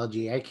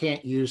technology. I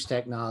can't use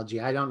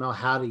technology. I don't know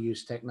how to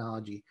use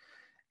technology.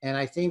 And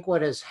I think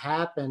what has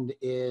happened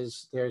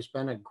is there's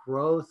been a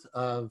growth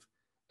of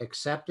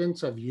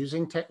acceptance of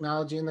using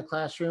technology in the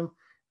classroom.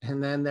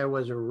 And then there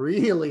was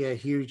really a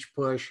huge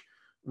push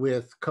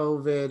with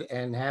COVID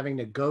and having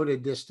to go to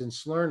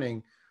distance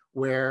learning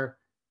where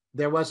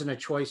there wasn't a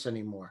choice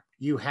anymore.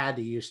 You had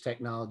to use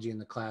technology in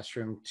the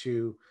classroom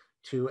to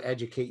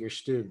educate your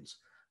students.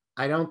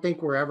 I don't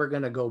think we're ever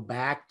going to go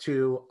back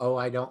to, oh,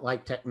 I don't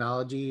like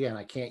technology and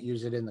I can't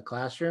use it in the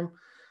classroom.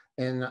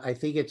 And I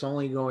think it's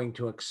only going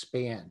to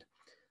expand.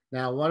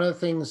 Now, one of the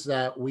things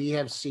that we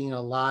have seen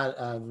a lot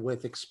of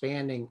with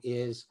expanding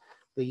is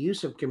the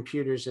use of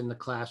computers in the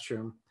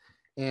classroom.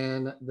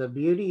 And the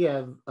beauty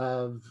of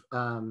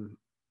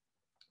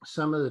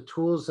some of the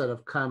tools that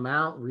have come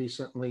out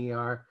recently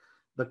are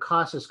the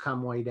cost has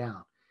come way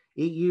down.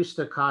 It used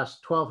to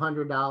cost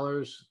 $1,200,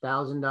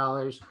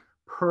 $1,000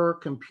 per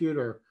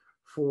computer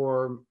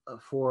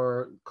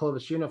for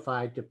Clovis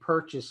Unified to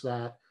purchase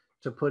that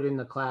to put in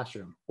the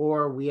classroom.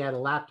 Or we had a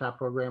laptop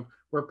program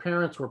where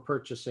parents were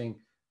purchasing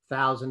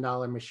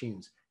 $1,000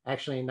 machines.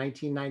 Actually, in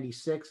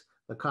 1996,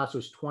 the cost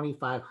was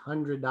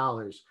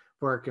 $2,500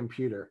 for a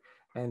computer,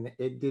 and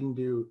it didn't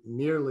do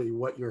nearly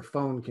what your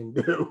phone can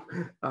do.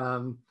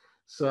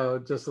 So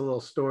just a little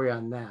story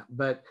on that.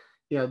 But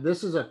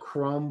this is a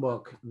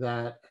Chromebook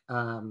that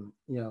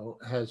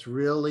has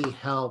really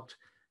helped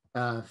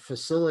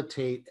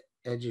facilitate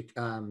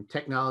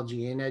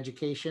technology in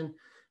education,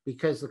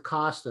 because the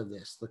cost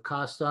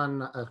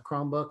on a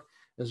Chromebook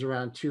is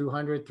around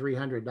 $200,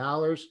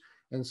 $300.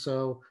 And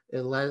so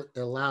it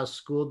allows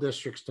school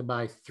districts to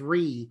buy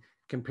 3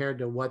 compared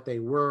to what they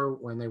were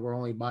when they were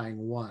only buying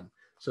 1.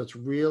 So it's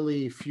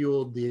really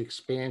fueled the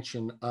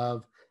expansion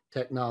of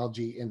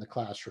technology in the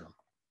classroom.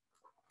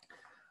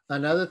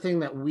 Another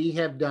thing that we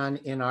have done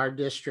in our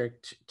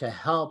district to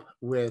help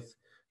with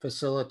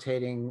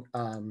facilitating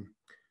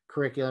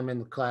curriculum in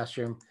the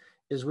classroom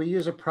is we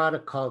use a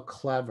product called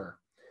Clever.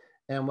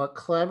 And what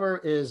Clever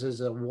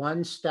is a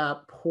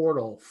one-stop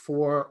portal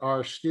for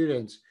our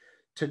students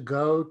to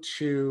go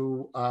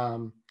to,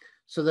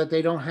 so that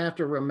they don't have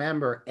to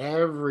remember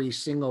every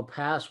single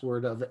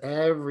password of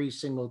every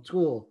single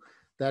tool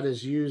that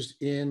is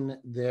used in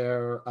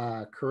their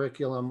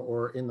curriculum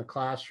or in the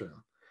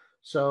classroom.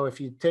 So if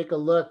you take a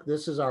look,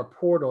 this is our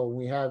portal.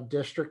 We have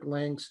district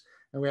links,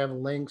 and we have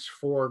links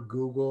for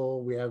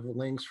Google. We have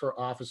links for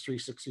Office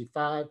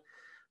 365.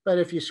 But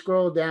if you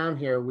scroll down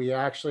here, we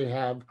actually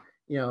have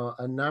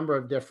a number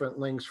of different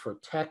links for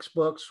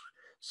textbooks.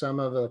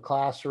 Some of the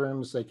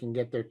classrooms, they can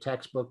get their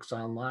textbooks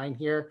online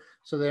here,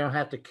 so they don't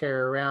have to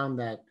carry around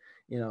that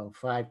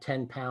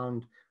 5-10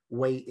 pound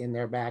weight in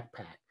their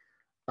backpack.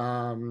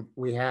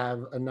 We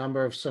have a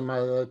number of some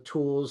other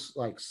tools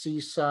like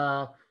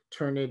Seesaw,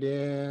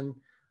 Turnitin.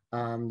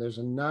 There's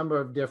a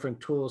number of different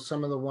tools.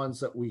 Some of the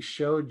ones that we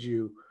showed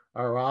you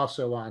are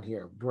also on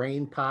here.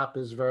 BrainPop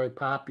is very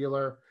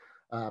popular.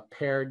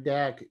 Pear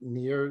Deck,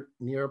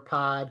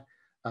 Nearpod,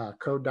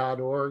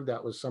 Code.org.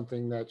 That was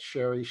something that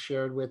Sherry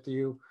shared with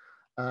you.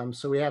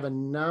 So we have a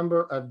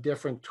number of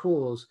different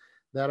tools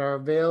that are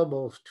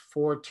available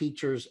for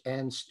teachers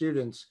and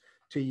students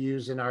to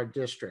use in our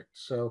district.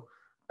 So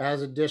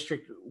as a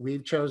district,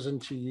 we've chosen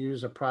to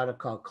use a product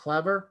called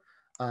Clever.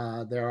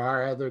 There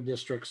are other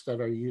districts that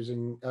are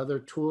using other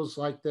tools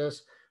like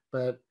this,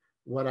 but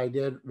what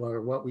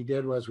we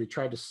did was we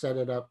tried to set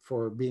it up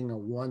for being a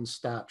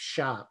one-stop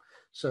shop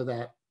so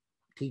that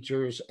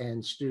teachers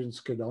and students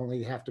could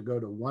only have to go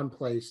to one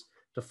place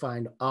to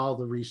find all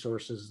the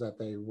resources that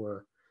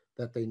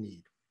they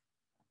need.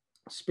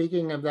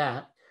 Speaking of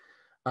that,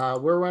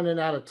 we're running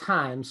out of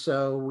time,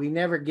 so we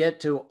never get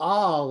to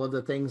all of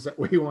the things that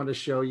we want to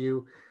show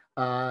you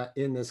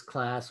in this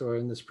class or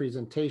in this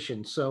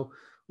presentation. So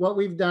what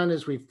we've done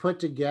is we've put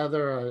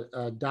together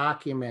a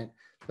document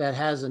that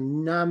has a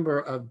number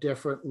of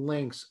different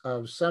links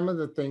of some of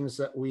the things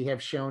that we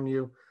have shown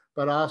you,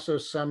 but also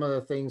some of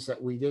the things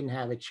that we didn't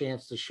have a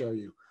chance to show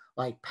you,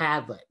 like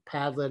Padlet.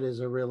 Padlet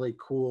is a really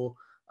cool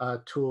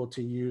tool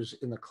to use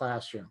in the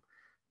classroom.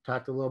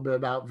 Talked a little bit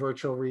about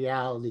virtual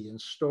reality and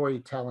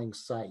storytelling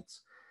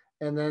sites,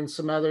 and then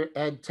some other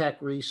ed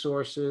tech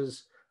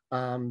resources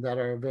that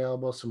are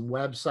available, some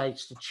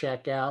websites to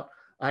check out.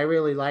 I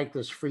really like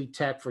this Free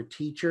Tech for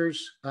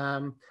Teachers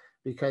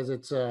because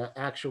it's an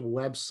actual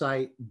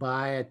website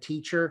by a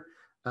teacher,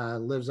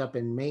 lives up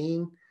in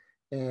Maine,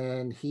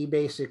 and he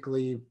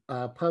basically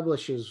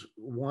publishes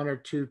 1 or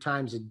 2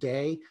 times a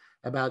day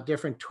about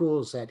different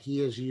tools that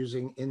he is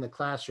using in the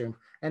classroom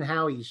and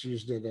how he's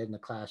used it in the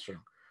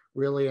classroom.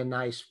 Really a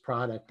nice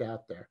product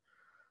out there.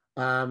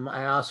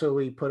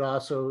 We put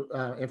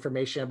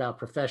information about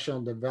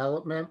professional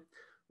development.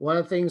 One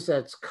of the things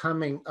that's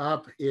coming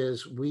up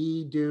is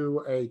we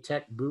do a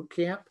tech boot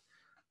camp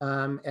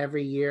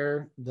every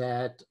year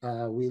that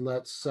we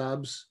let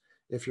subs,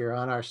 if you're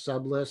on our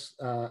sub list,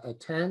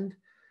 attend.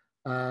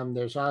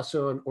 There's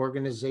also an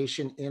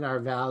organization in our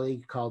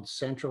valley called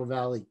Central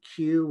Valley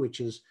Q,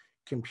 which is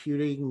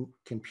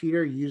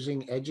computer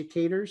using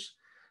educators.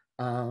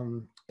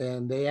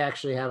 And they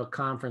actually have a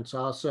conference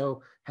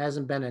also.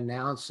 Hasn't been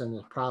announced, and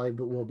it probably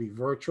will be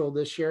virtual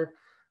this year.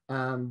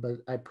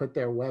 But I put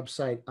their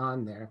website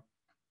on there.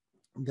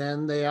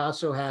 Then they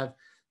also have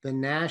the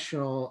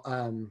national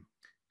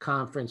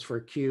conference for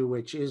Q,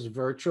 which is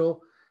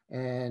virtual,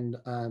 and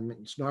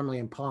it's normally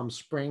in Palm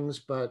Springs,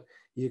 but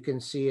you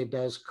can see it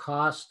does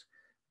cost,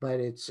 but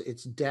it's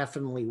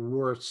definitely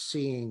worth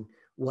seeing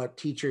what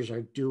teachers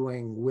are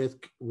doing with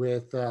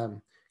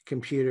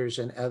computers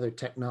and other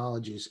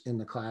technologies in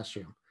the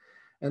classroom.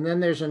 And then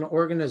there's an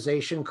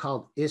organization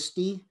called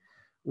ISTE,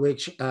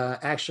 which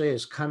actually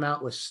has come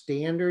out with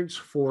standards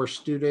for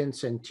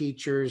students and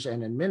teachers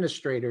and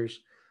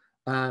administrators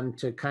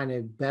to kind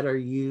of better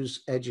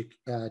use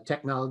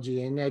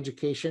technology in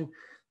education.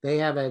 They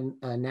have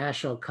a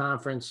national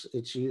conference.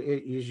 It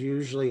is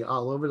usually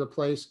all over the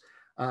place.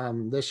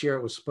 This year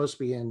it was supposed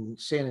to be in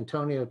San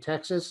Antonio,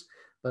 Texas,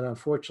 but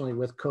unfortunately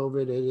with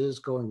COVID, it is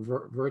going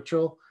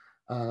virtual.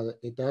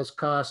 It does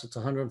cost, it's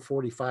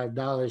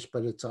 $145,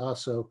 but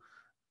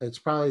it's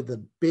probably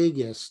the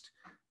biggest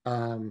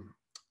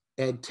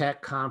ed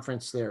tech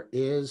conference there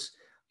is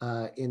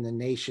in the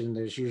nation.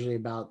 There's usually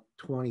about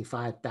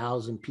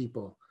 25,000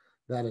 people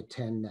that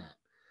attend that.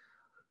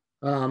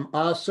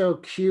 Also,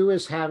 CUE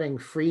is having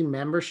free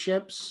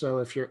memberships. So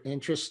if you're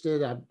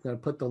interested, I'm going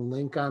to put the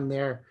link on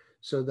there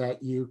so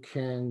that you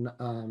can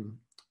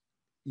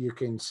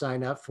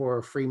sign up for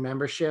a free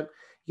membership.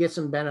 You get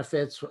some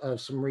benefits of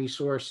some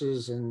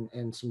resources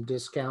and some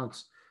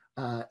discounts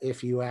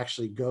if you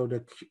actually go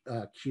to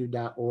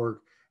CUE.org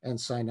and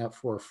sign up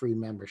for a free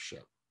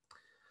membership.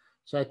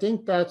 So I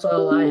think that's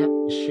all I have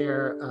to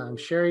share.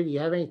 Sherry, do you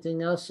have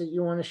anything else that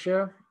you want to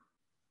share?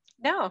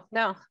 No.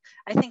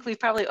 I think we've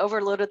probably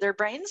overloaded their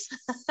brains,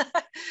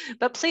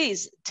 but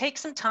please take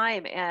some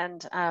time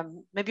and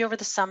maybe over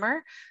the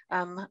summer,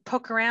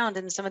 poke around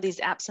in some of these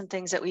apps and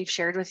things that we've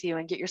shared with you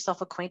and get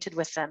yourself acquainted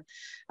with them.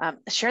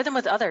 Share them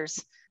with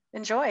others.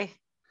 Enjoy.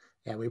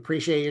 Yeah, we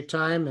appreciate your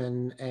time,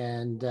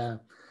 and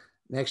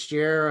next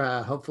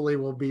year, hopefully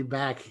we'll be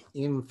back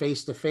in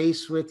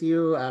face-to-face with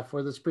you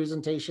for this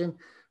presentation,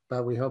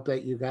 but we hope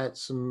that you got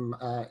some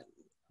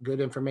good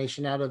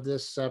information out of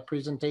this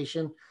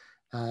presentation.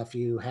 If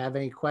you have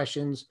any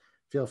questions,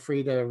 feel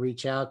free to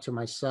reach out to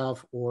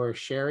myself or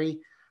Sherry.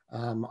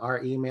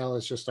 Our email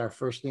is just our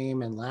first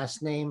name and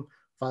last name,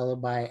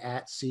 followed by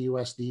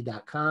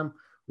 @cusd.com.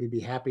 We'd be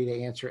happy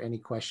to answer any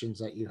questions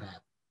that you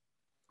have.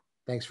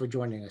 Thanks for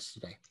joining us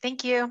today.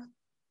 Thank you.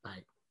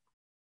 Bye.